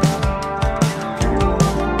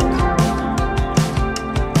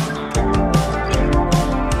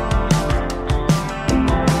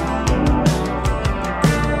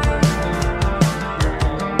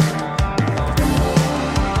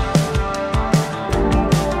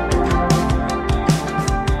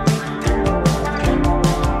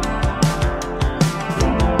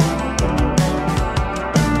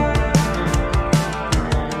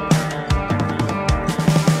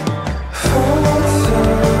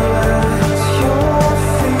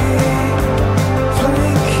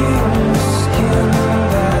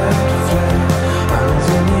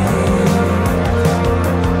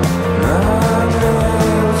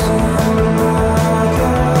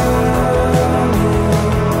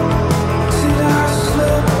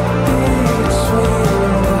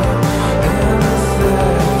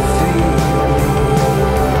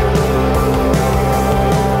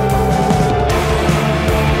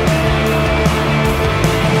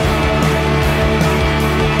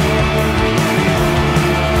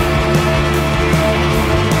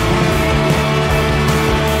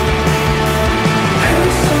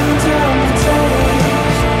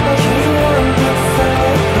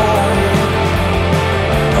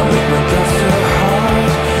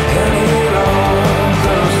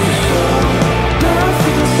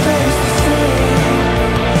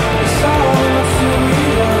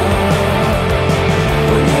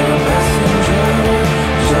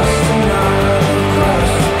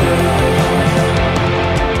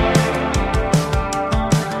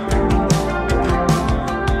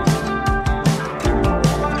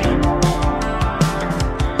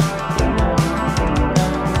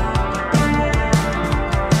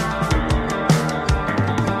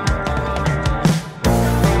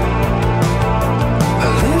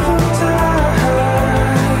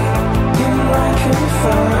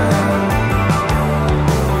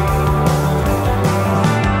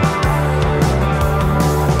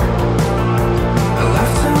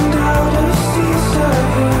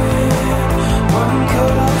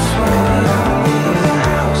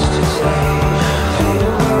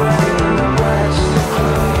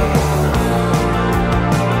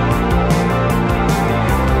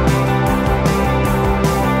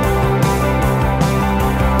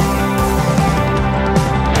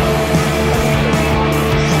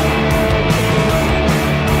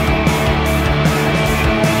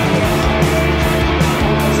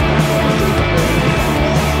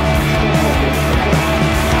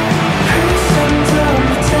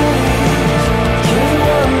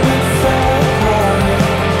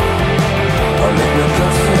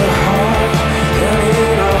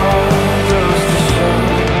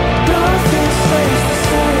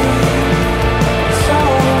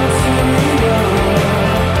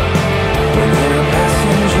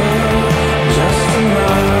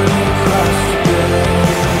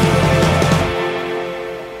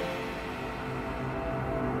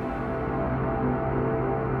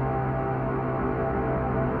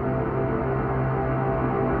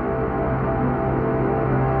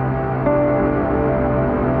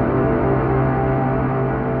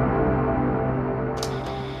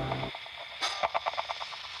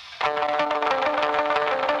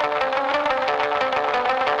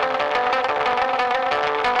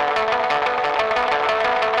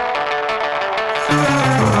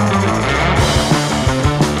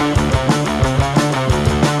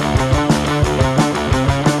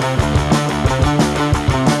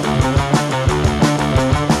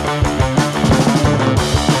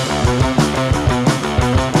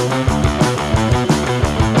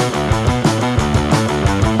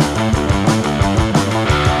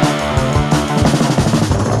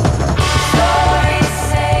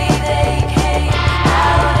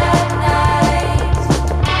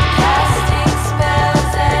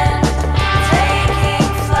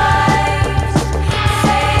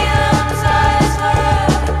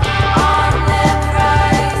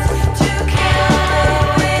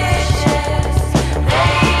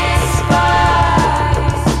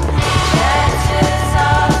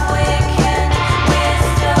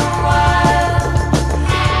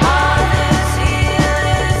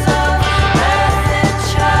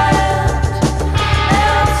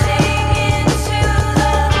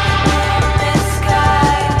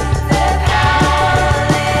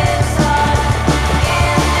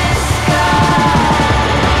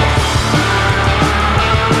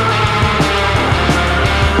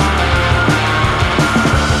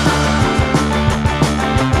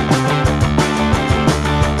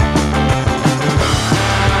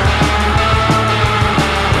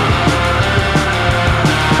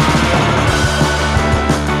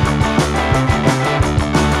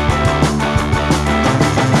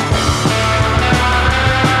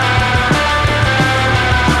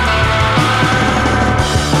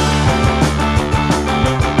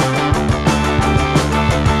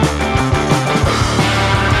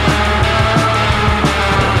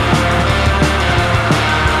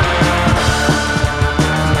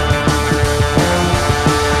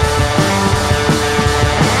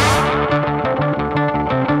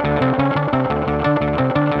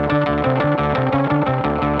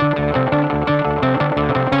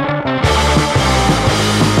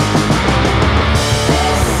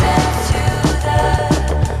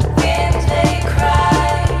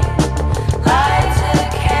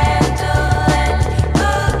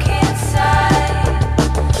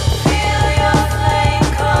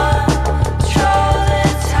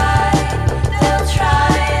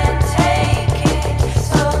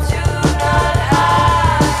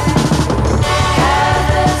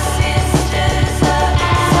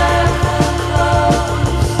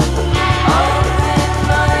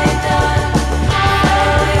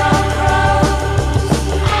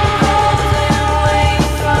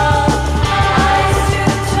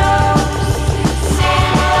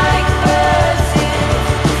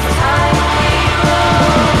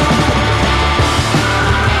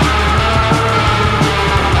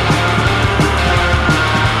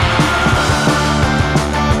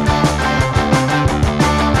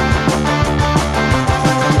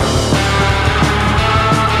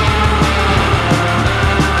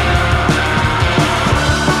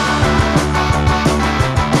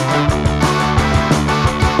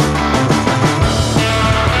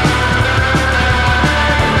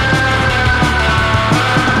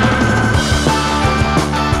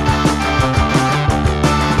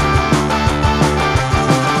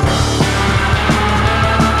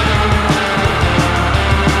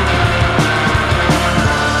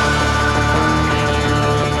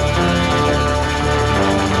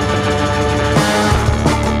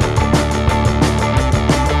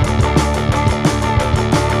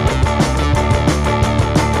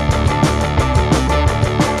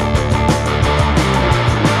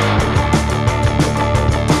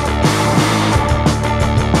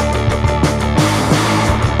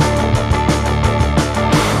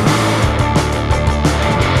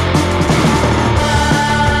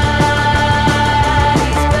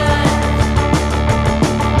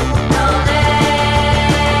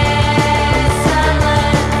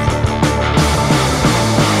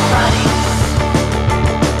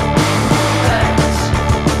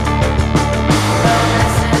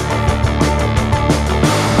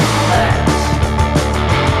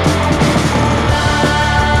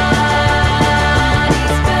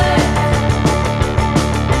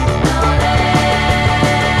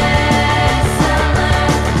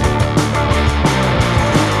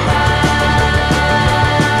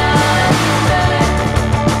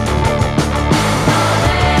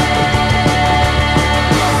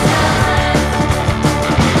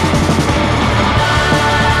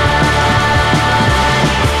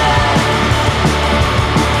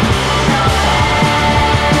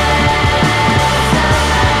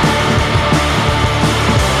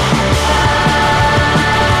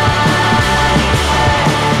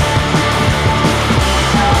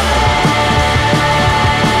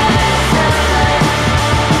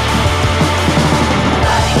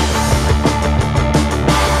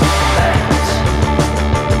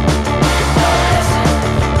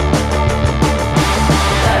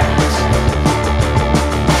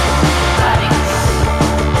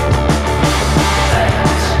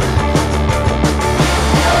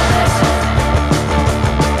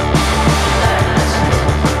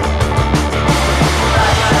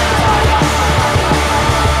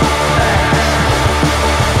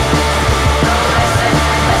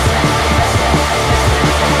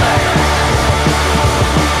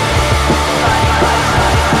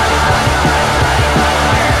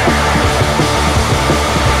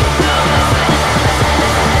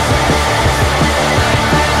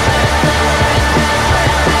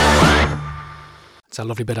 a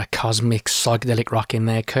lovely bit of cosmic psychedelic rock in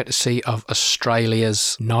there, courtesy of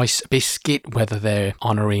Australia's Nice Biscuit, whether they're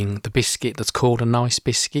honouring the biscuit that's called a nice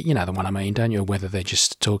biscuit, you know the one I mean, don't you? Or whether they're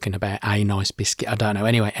just talking about a nice biscuit, I don't know.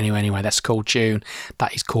 Anyway, that's a cool tune.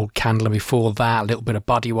 That is called Candle, and before that, a little bit of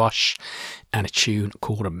Body Wash and a tune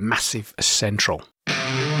called A Massive Central.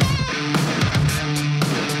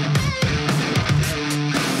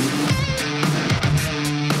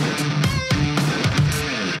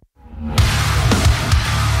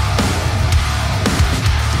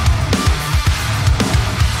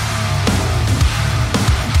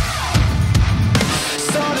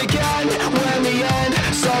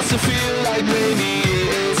 To feel like maybe it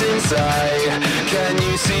is inside. Can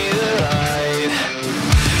you see the light?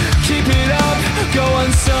 Keep it up, go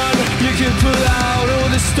on son. You can pull out all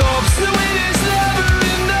the stops. The wait is never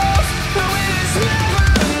enough. The wait is never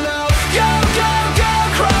enough. Go, go, go,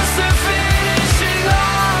 cross the finishing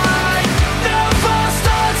line. No false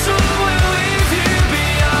starts will leave you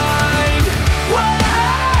behind. Whoa,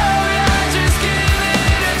 yeah, just give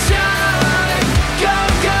it a try. Go,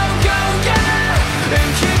 go, go, yeah, and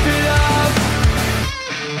keep it up.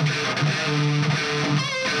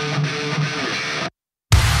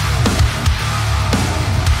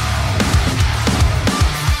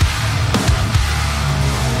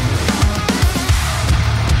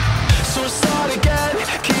 So start again,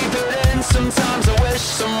 keep it in. Sometimes I wish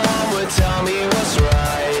someone would tell me what's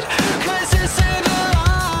right. 'Cause this ain't a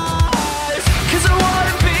life. 'Cause I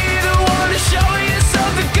wanna be the one to show you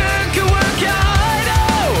something good can work out. I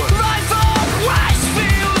know life always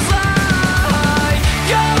feels like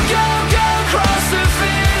go, go, go, cross the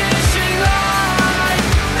finishing line.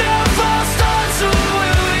 No false starts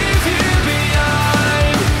will leave you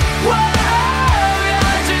behind. Whoa,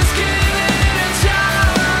 yeah, just give it a try.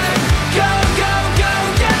 Go, go, go,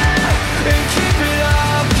 yeah, and keep it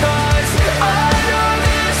up. 'Cause I know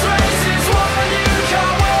this race is one you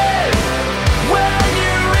can't win. When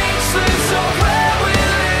you reach the top, where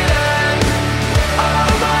will it end? Oh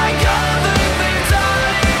my God, they've done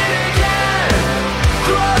it again.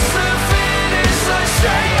 Cross the finish line,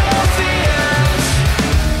 straight off the edge.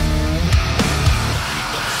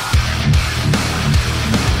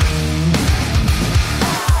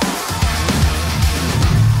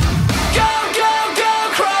 Go, go, go,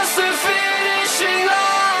 cross the finishing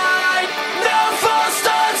line. No false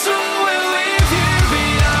starts will leave you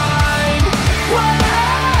behind. Whoa,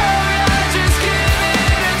 yeah, just give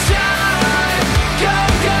it a try. Go,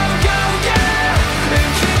 go, go, yeah, and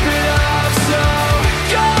keep it up. So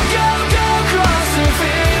go, go, go, cross the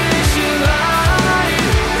finishing line.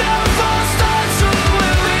 No false starts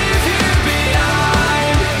will leave you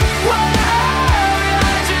behind. Whoa,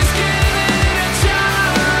 yeah, just give it a try.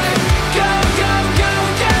 Go, go, go,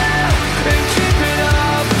 yeah, and keep it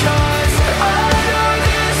up. 'Cause I know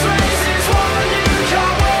this race is one you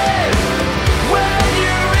can't win. When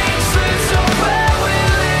you reach the top, where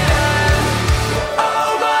will it end? Oh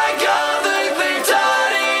my God, they've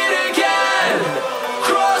done it again.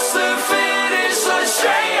 Cross the finish line,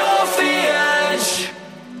 straight off the edge.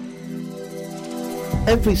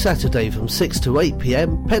 Every Saturday from 6 to 8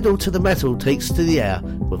 p.m, Pedal to the Metal takes to the air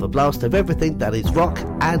with a blast of everything that is rock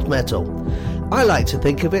and metal. I like to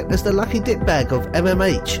think of it as the lucky dip bag of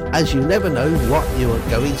MMH, as you never know what you are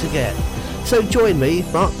going to get. So join me,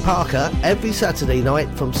 Mark Parker, every Saturday night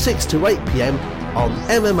from 6 to 8 p.m. on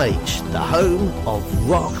MMH, the home of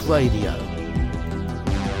rock radio.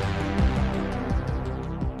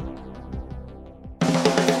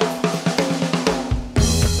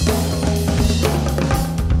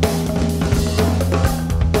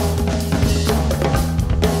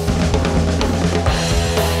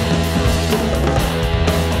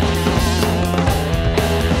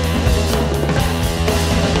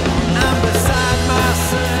 I'm beside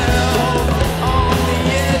myself on the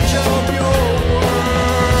edge of your world.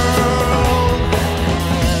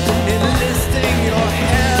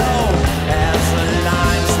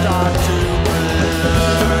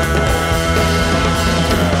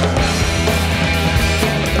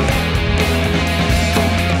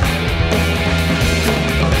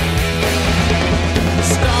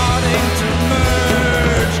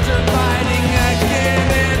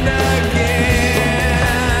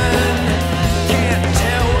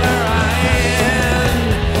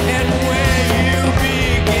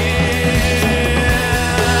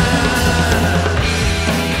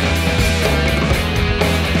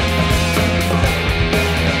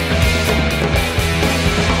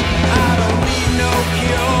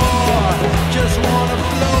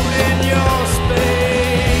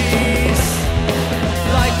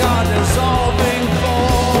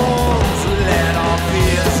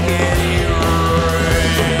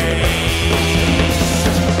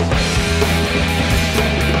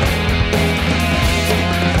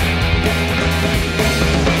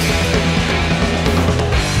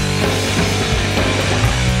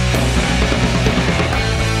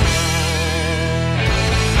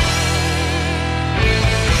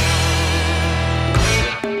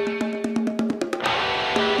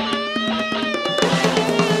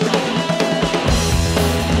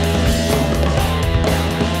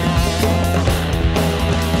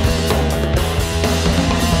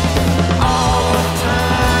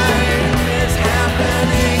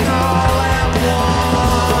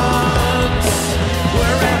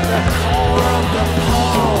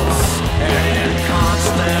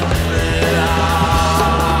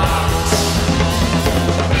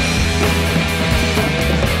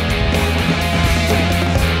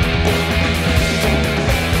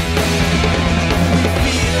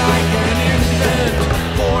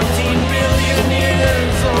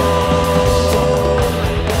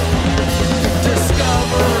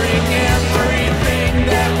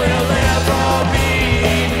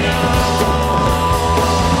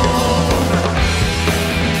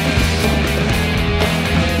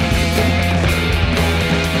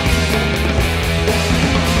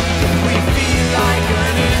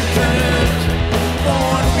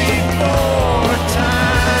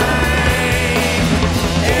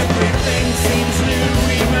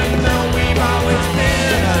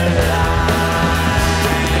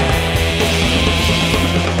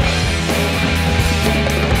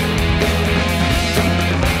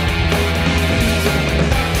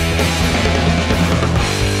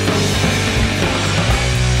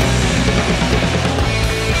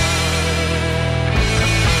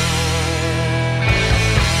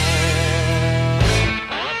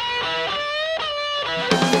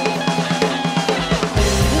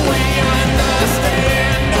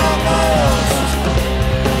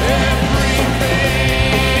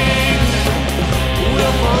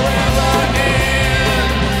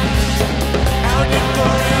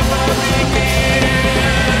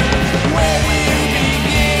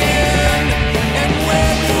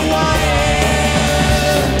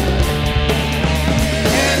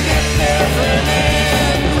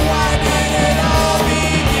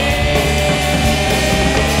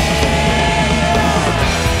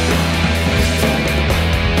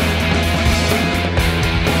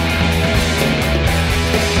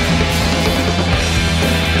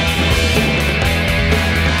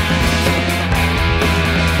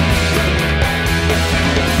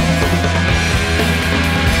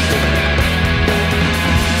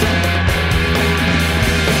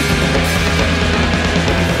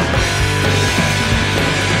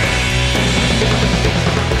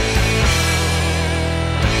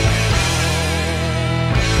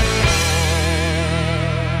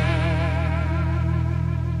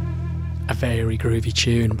 groovy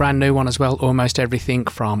tune. Brand new one as well, Almost Everything,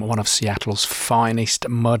 from one of Seattle's finest,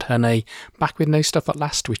 Mudhoney. Back with new stuff at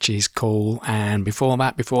last, which is cool. And before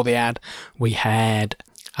that, before the ad, we had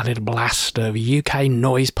a little blast of UK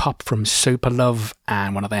noise pop from Superlove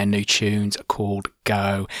and one of their new tunes called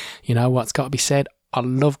Go. You know what's got to be said? I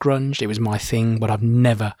love grunge. It was my thing, but I've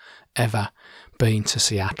never, ever been to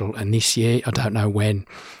Seattle, and this year I don't know when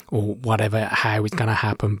or whatever, how it's going to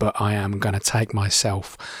happen, but I am going to take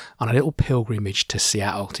myself on a little pilgrimage to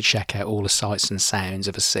Seattle to check out all the sights and sounds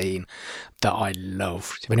of a scene that I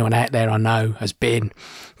love. If anyone out there I know has been,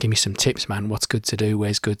 give me some tips, man. What's good to do?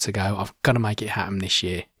 Where's good to go? I've got to make it happen this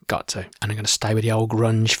year. Got to. And I'm going to stay with the old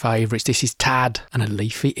grunge favourites. This is Tad and A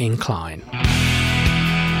Leafy Incline.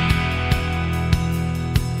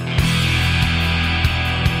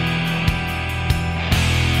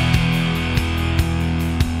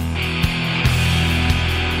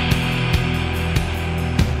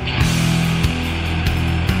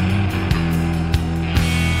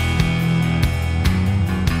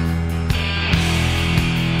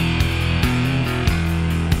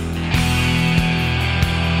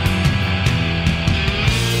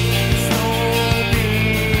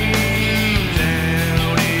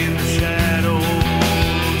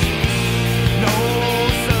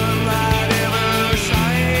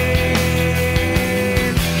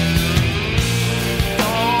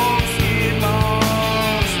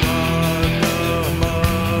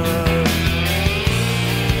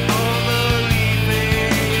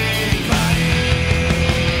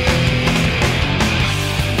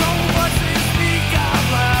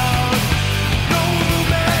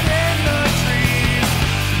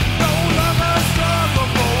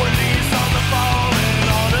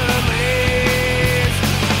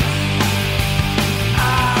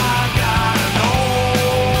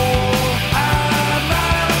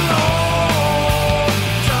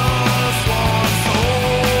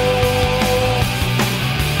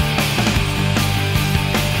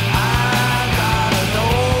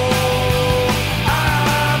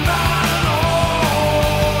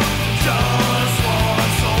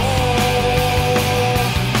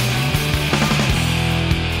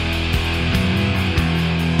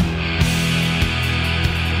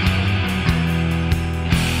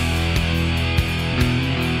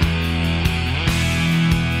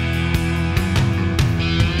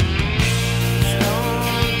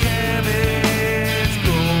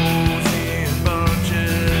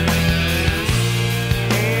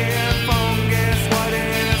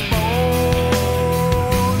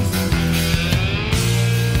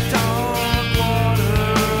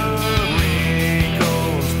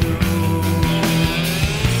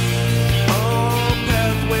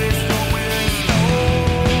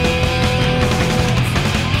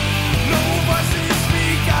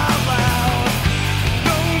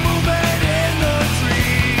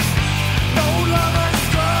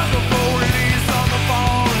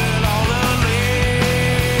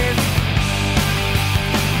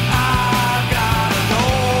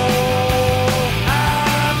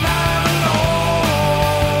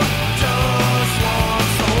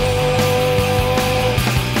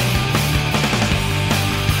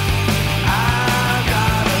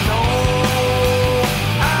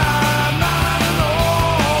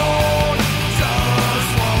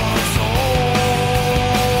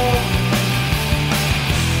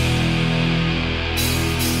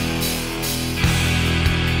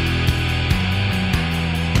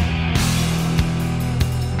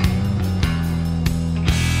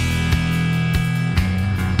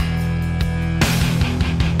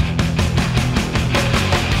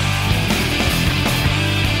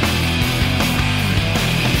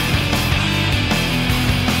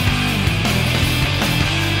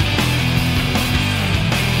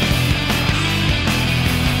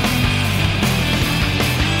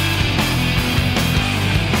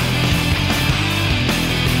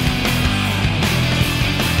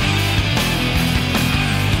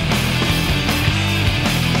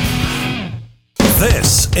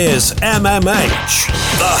 This is MMH,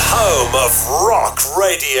 the home of rock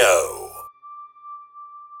radio.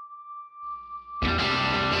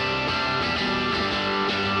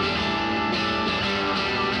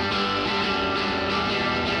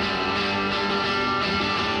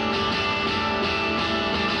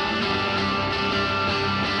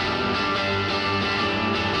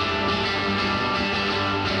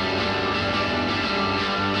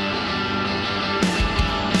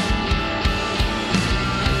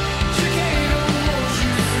 You can't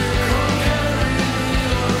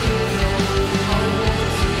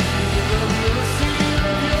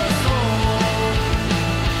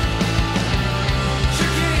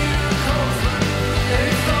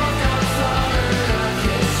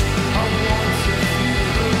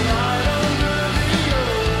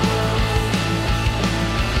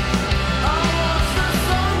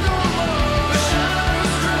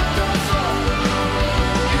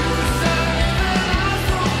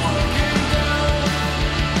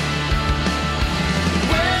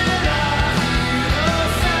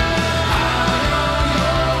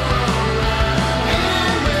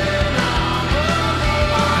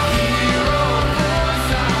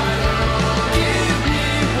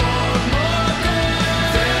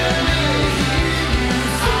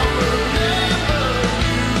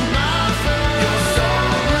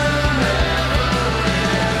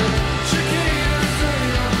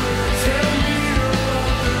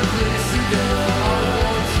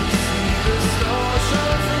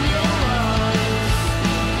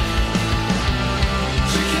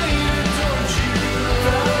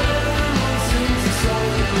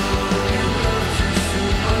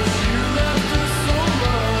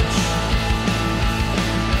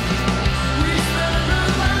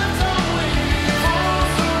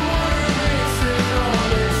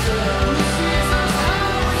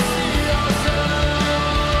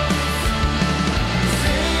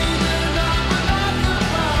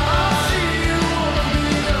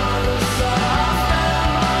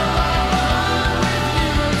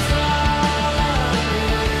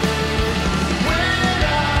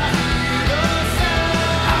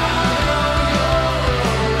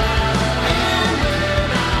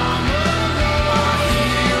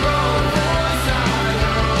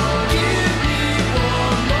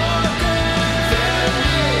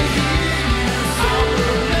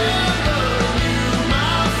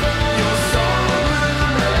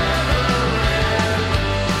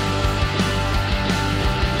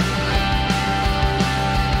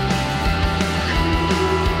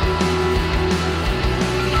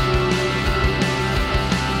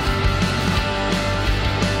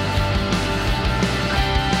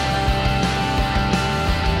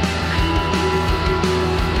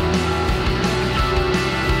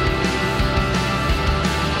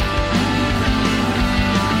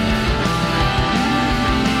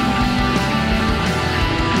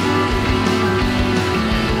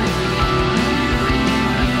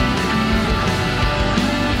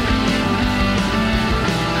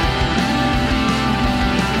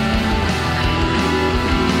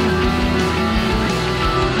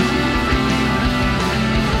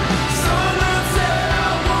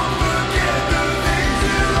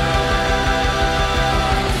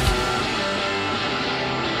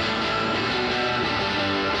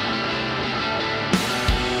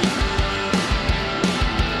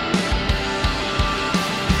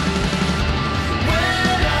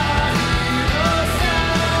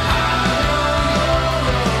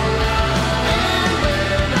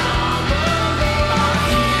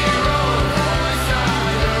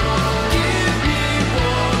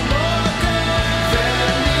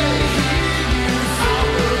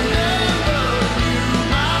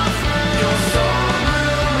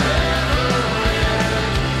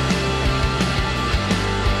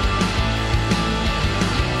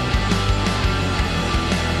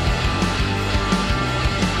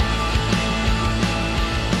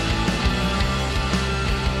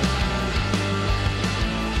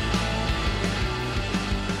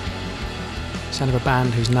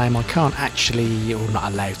band whose name I can't actually, or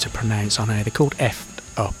not allowed to pronounce on air. They're called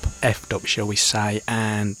Effed Up, shall we say,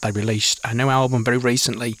 and they released a new album very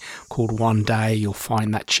recently called One Day. You'll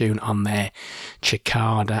find that tune on their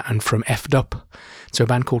Cicada. And from Effed Up to a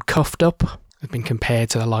band called Cuffed Up, they've been compared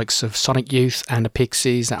to the likes of Sonic Youth and the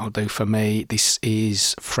Pixies. That'll do for me. This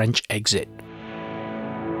is French Exit.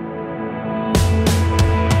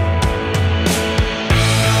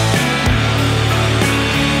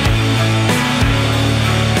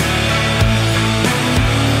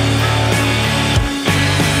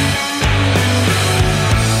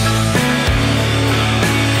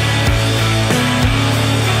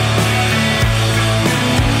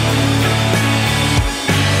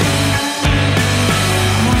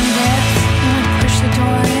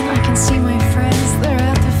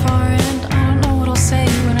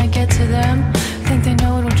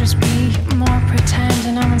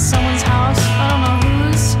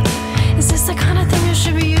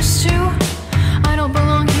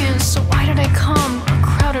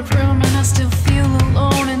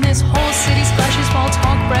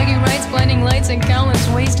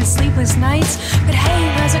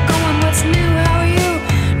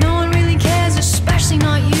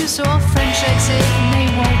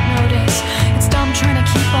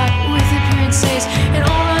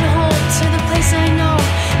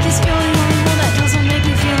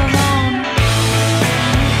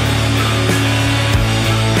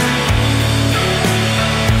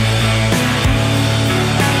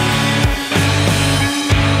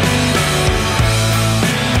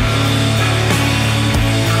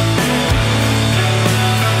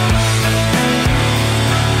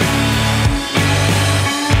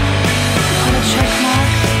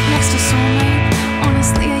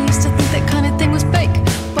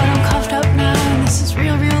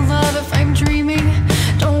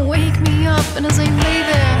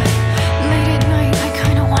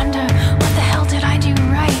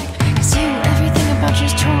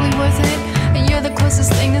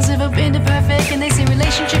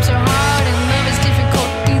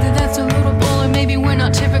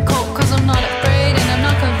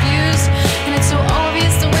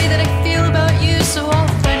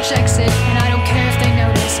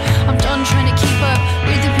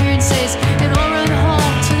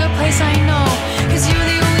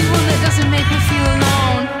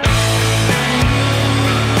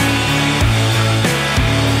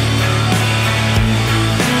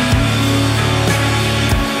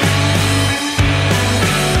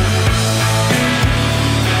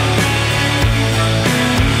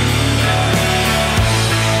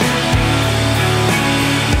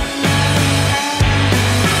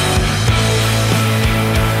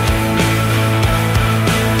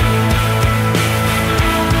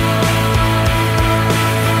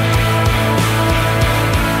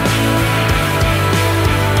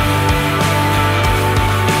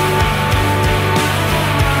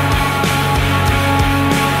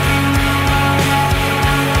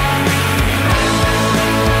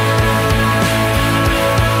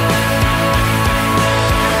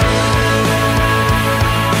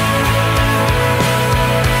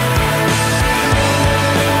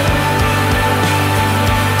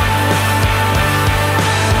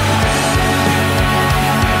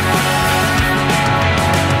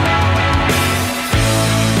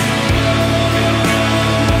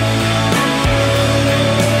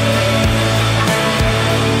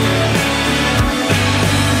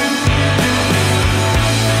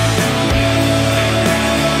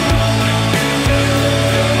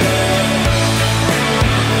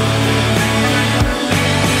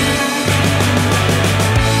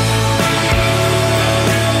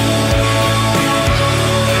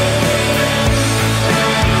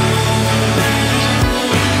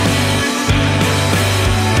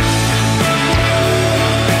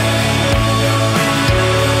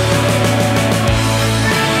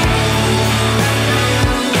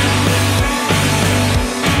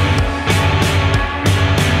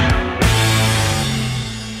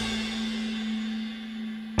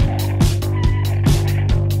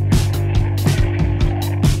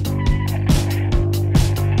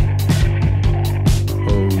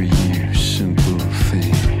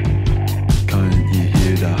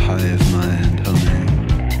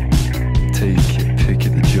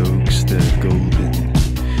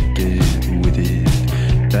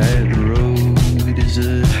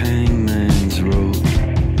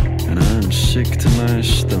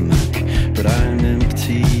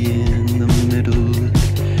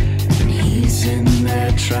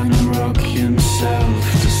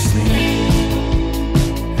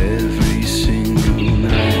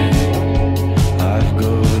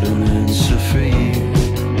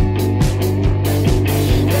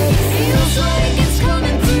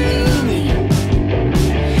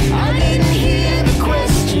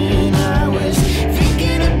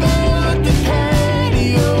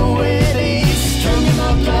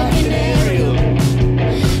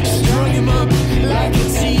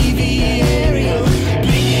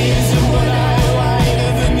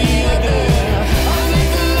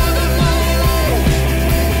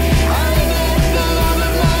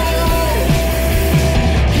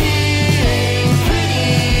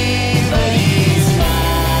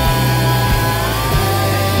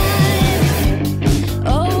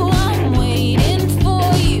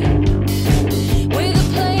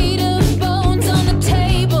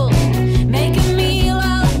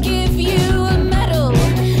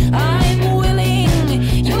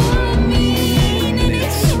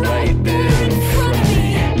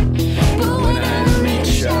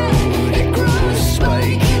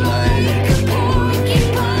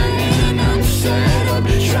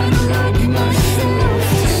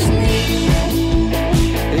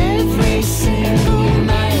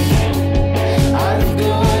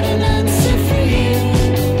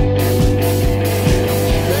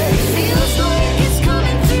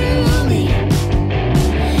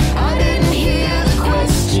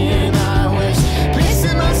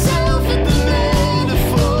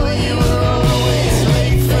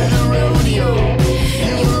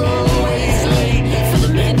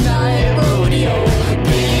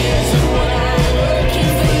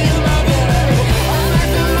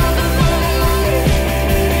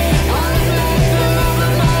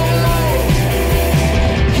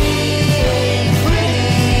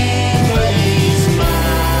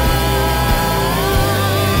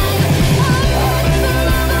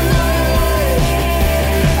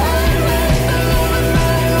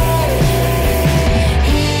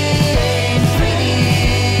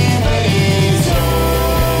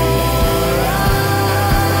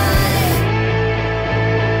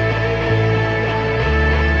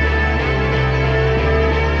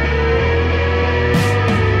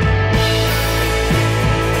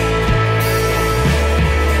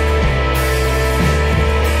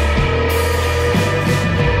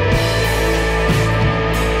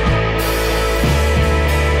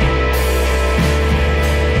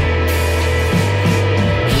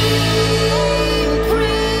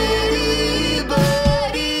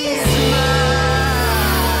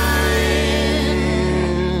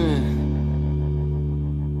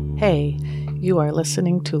 Hey, you are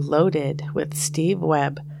listening to Loaded with Steve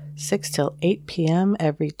Webb, 6 till 8 p.m.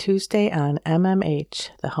 every Tuesday on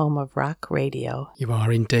MMH, the home of rock radio. You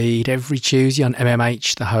are indeed. Every Tuesday on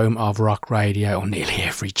MMH, the home of rock radio, or nearly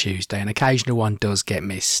every Tuesday. An occasional one does get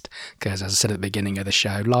missed, because as I said at the beginning of the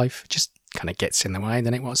show, life just kind of gets in the way,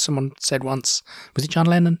 doesn't it? What someone said once, was it John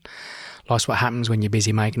Lennon? Life's what happens when you're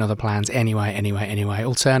busy making other plans. Anyway.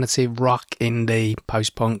 Alternative, rock, indie,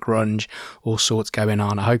 post-punk, grunge, all sorts going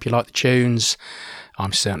on. I hope you like the tunes.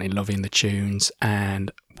 I'm certainly loving the tunes.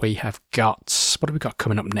 And we have got, what have we got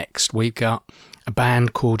coming up next? We've got a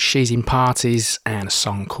band called She's in Parties and a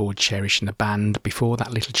song called Cherish in the Band. Before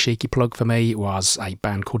that, little cheeky plug for me was a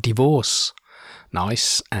band called Divorce.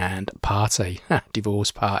 Nice. And Party.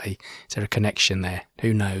 Divorce Party. Is there a connection there?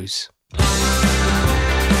 Who knows?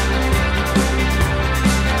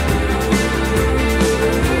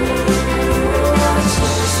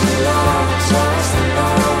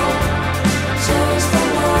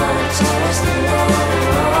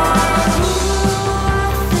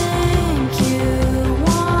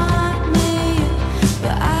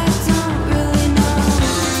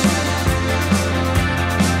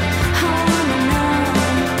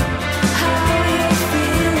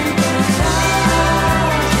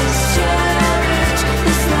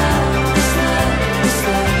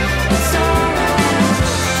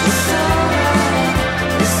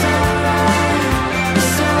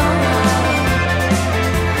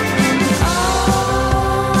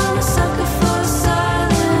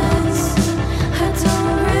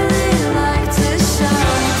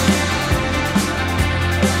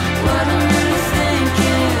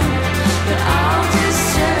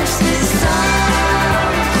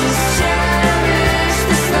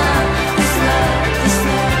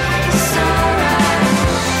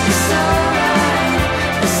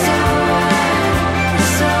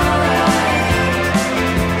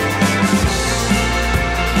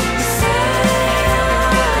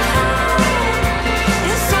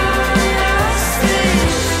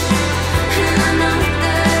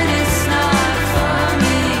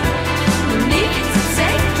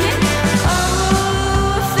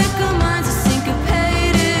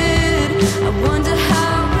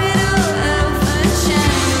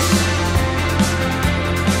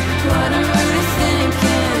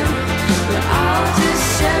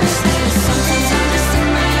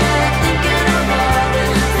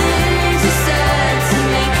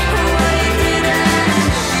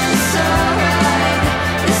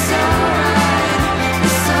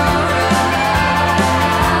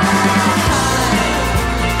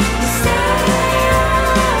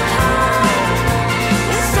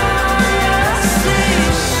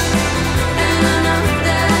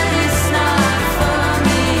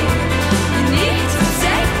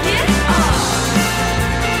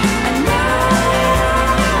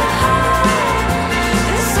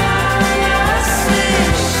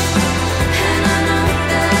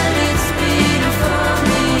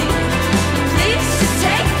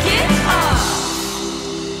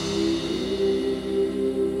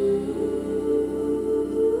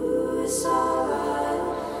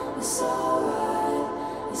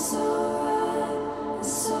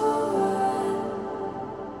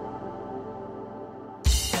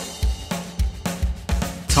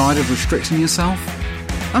 Tired of restricting yourself?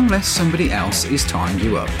 Unless somebody else is tying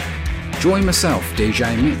you up. Join myself,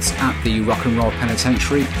 DJ Mitz, at the Rock and Roll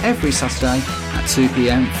Penitentiary every Saturday at 2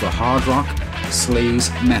 p.m. for hard rock, sleaze,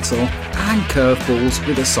 metal and curveballs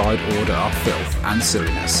with a side order of filth and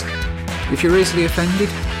silliness. If you're easily offended,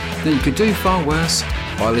 then you could do far worse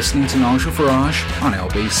by listening to Nigel Farage on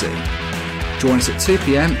LBC. Join us at 2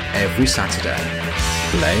 p.m. every Saturday.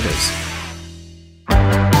 Laters.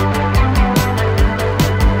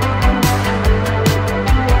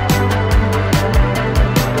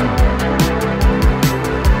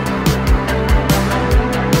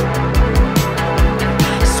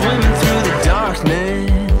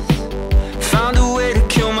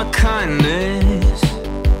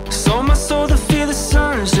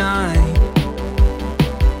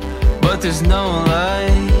 There's no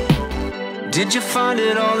light. Did you find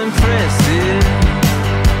it all impressive?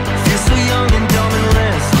 Feel so young and dumb and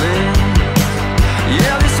restless.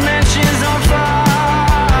 Yeah, this mansion's on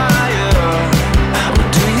fire. Or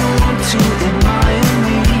do you want to admire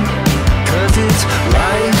me? 'Cause it's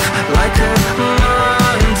life like a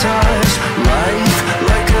montage. Life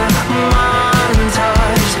like a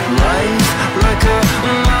montage. Life like a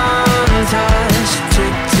montage.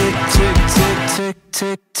 Tick, tick, tick, tick, tick,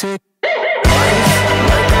 tick, tick. Life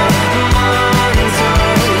like a montage,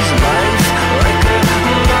 life like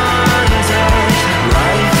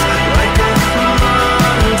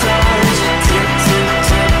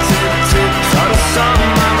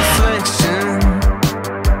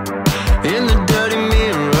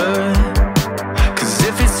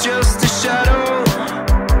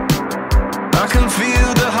I can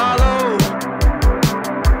feel the hollow.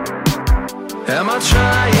 Am I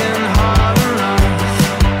trying hard enough?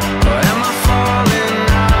 Or am I falling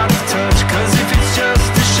out of touch? 'Cause if it's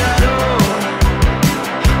just a shadow,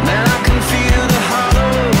 then I can feel the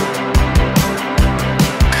hollow.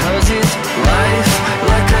 'Cause it's life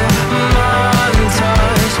like a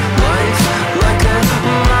montage. Life like a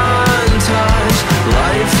montage.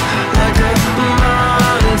 Life like a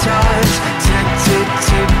montage. Tick, tick,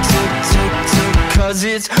 tick, tick, tick, tick. 'Cause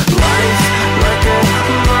it's life like a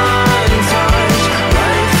montage.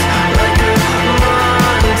 Life like a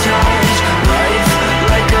montage. Life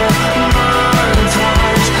like a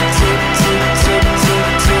montage. Tick, tick, tick, tick,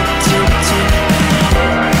 tick, tick, tick.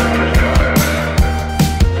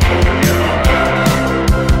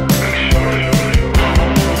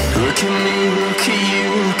 Look at me, look at you,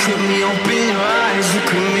 look at me, open your eyes.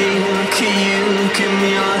 Look at me, look at you, look at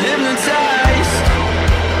me, I'm hypnotized.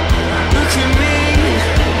 Look at me,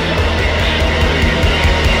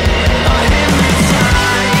 I'm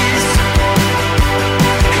hypnotized.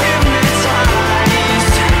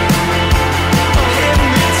 Hypnotized. I'm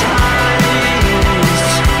hypnotized.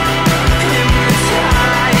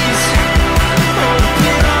 Hypnotized.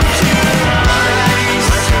 Open up your eyes.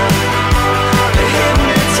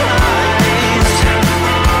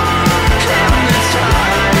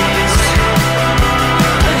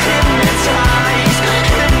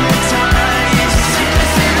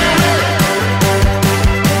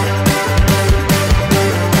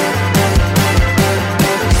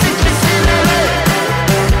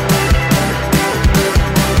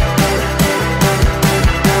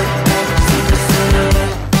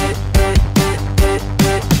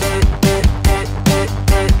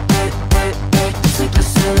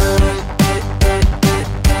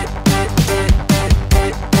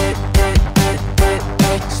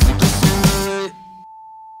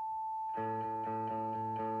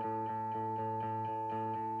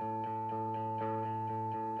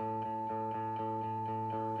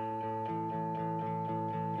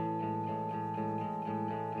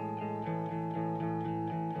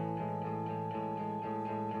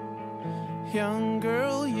 Young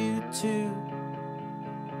girl, you too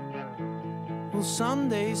will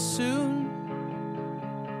someday soon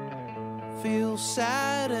feel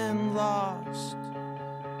sad and lost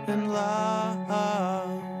in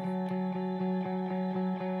love.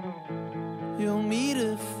 You'll meet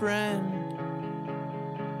a friend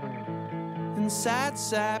and sad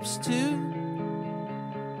saps too.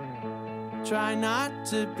 Try not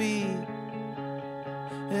to be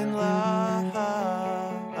in love.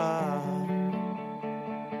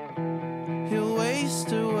 He'll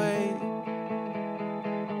waste away,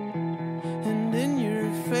 and in your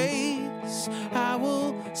face I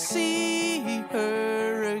will see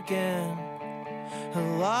her again.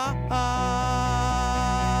 Alive.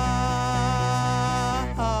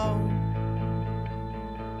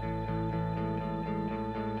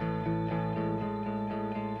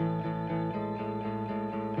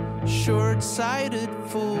 Short-sighted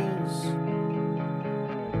fools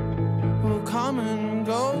will come and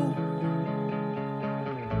go,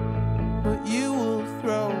 but you will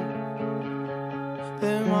throw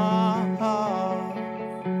them off.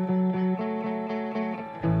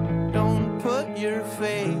 Don't put your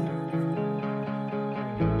faith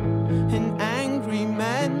in angry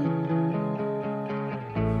men.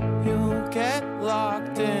 You'll get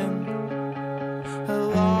locked in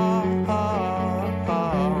alone.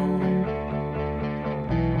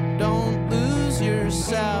 Don't lose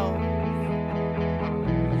yourself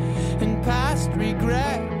in past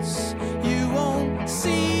regrets. You won't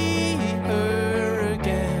see her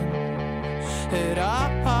again at all.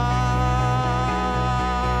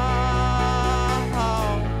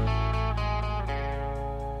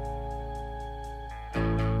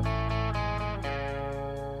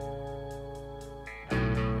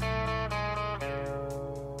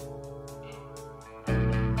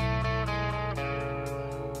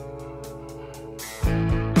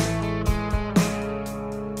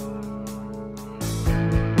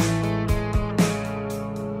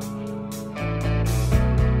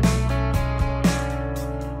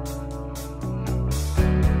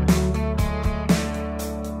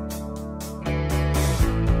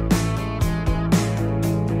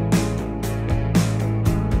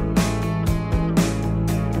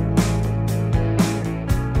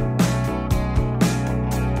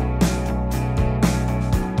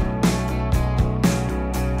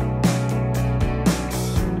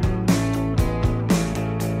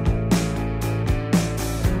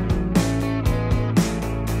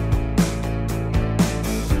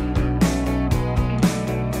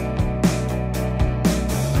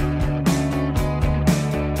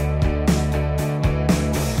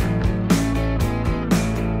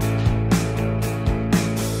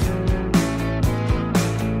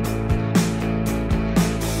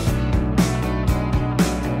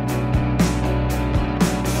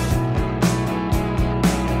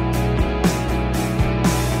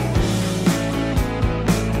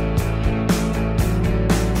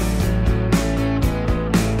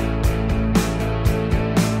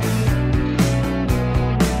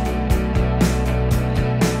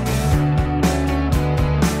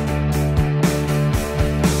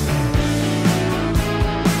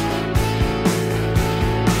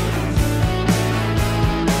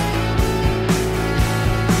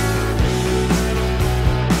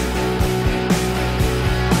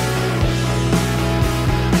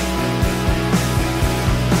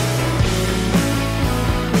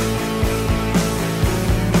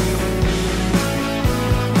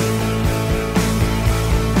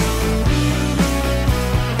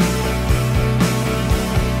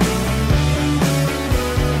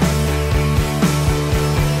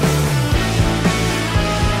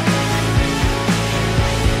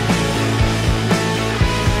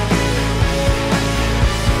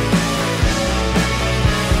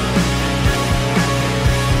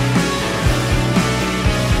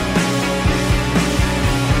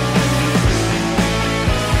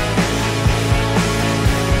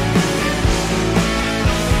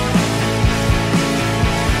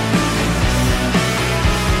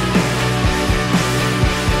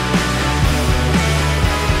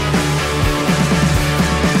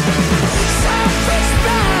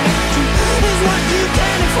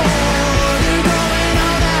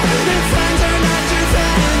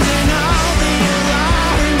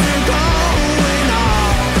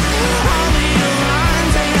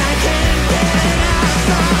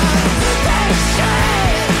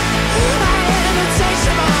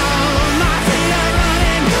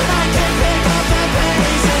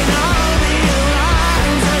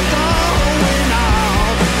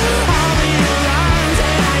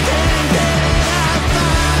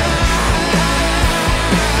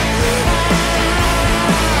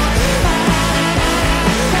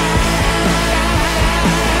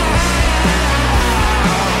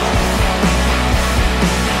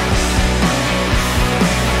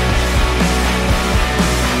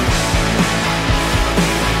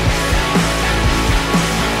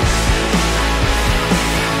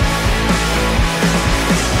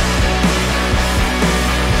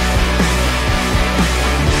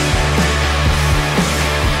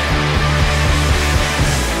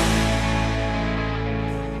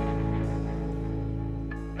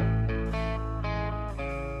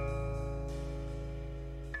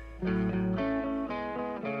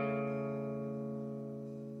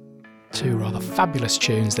 of fabulous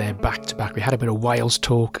tunes there back to back. We had a bit of Wales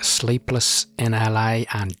talk, Sleepless in LA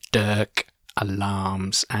and Dirk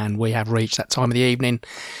Alarms, and we have reached that time of the evening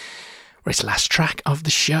where it's the last track of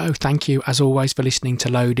the show. Thank you as always for listening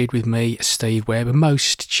to Loaded with me, Steve Webb,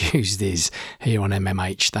 most Tuesdays here on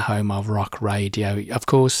MMH, the home of rock radio. Of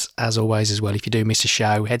course, as always as well, if you do miss a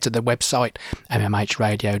show, head to the website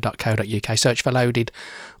mmhradio.co.uk, search for Loaded.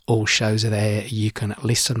 All shows are there. You can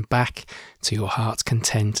listen back to your heart's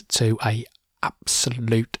content to a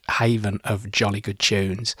absolute haven of jolly good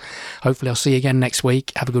tunes. Hopefully I'll see you again next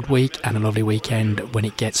week. Have a good week and a lovely weekend when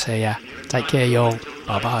it gets here. Take care, y'all.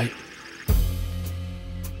 Bye bye.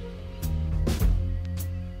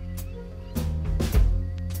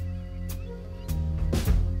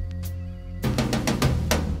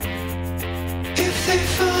 If they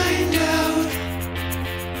find out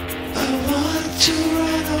I want to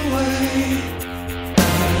run away,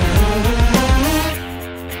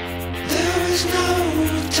 there is no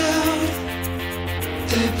doubt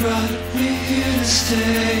they brought me here to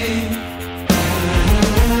stay.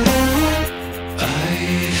 I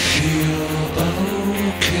feel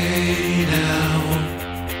okay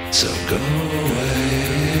now, so go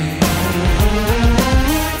away.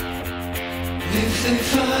 If they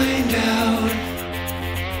find out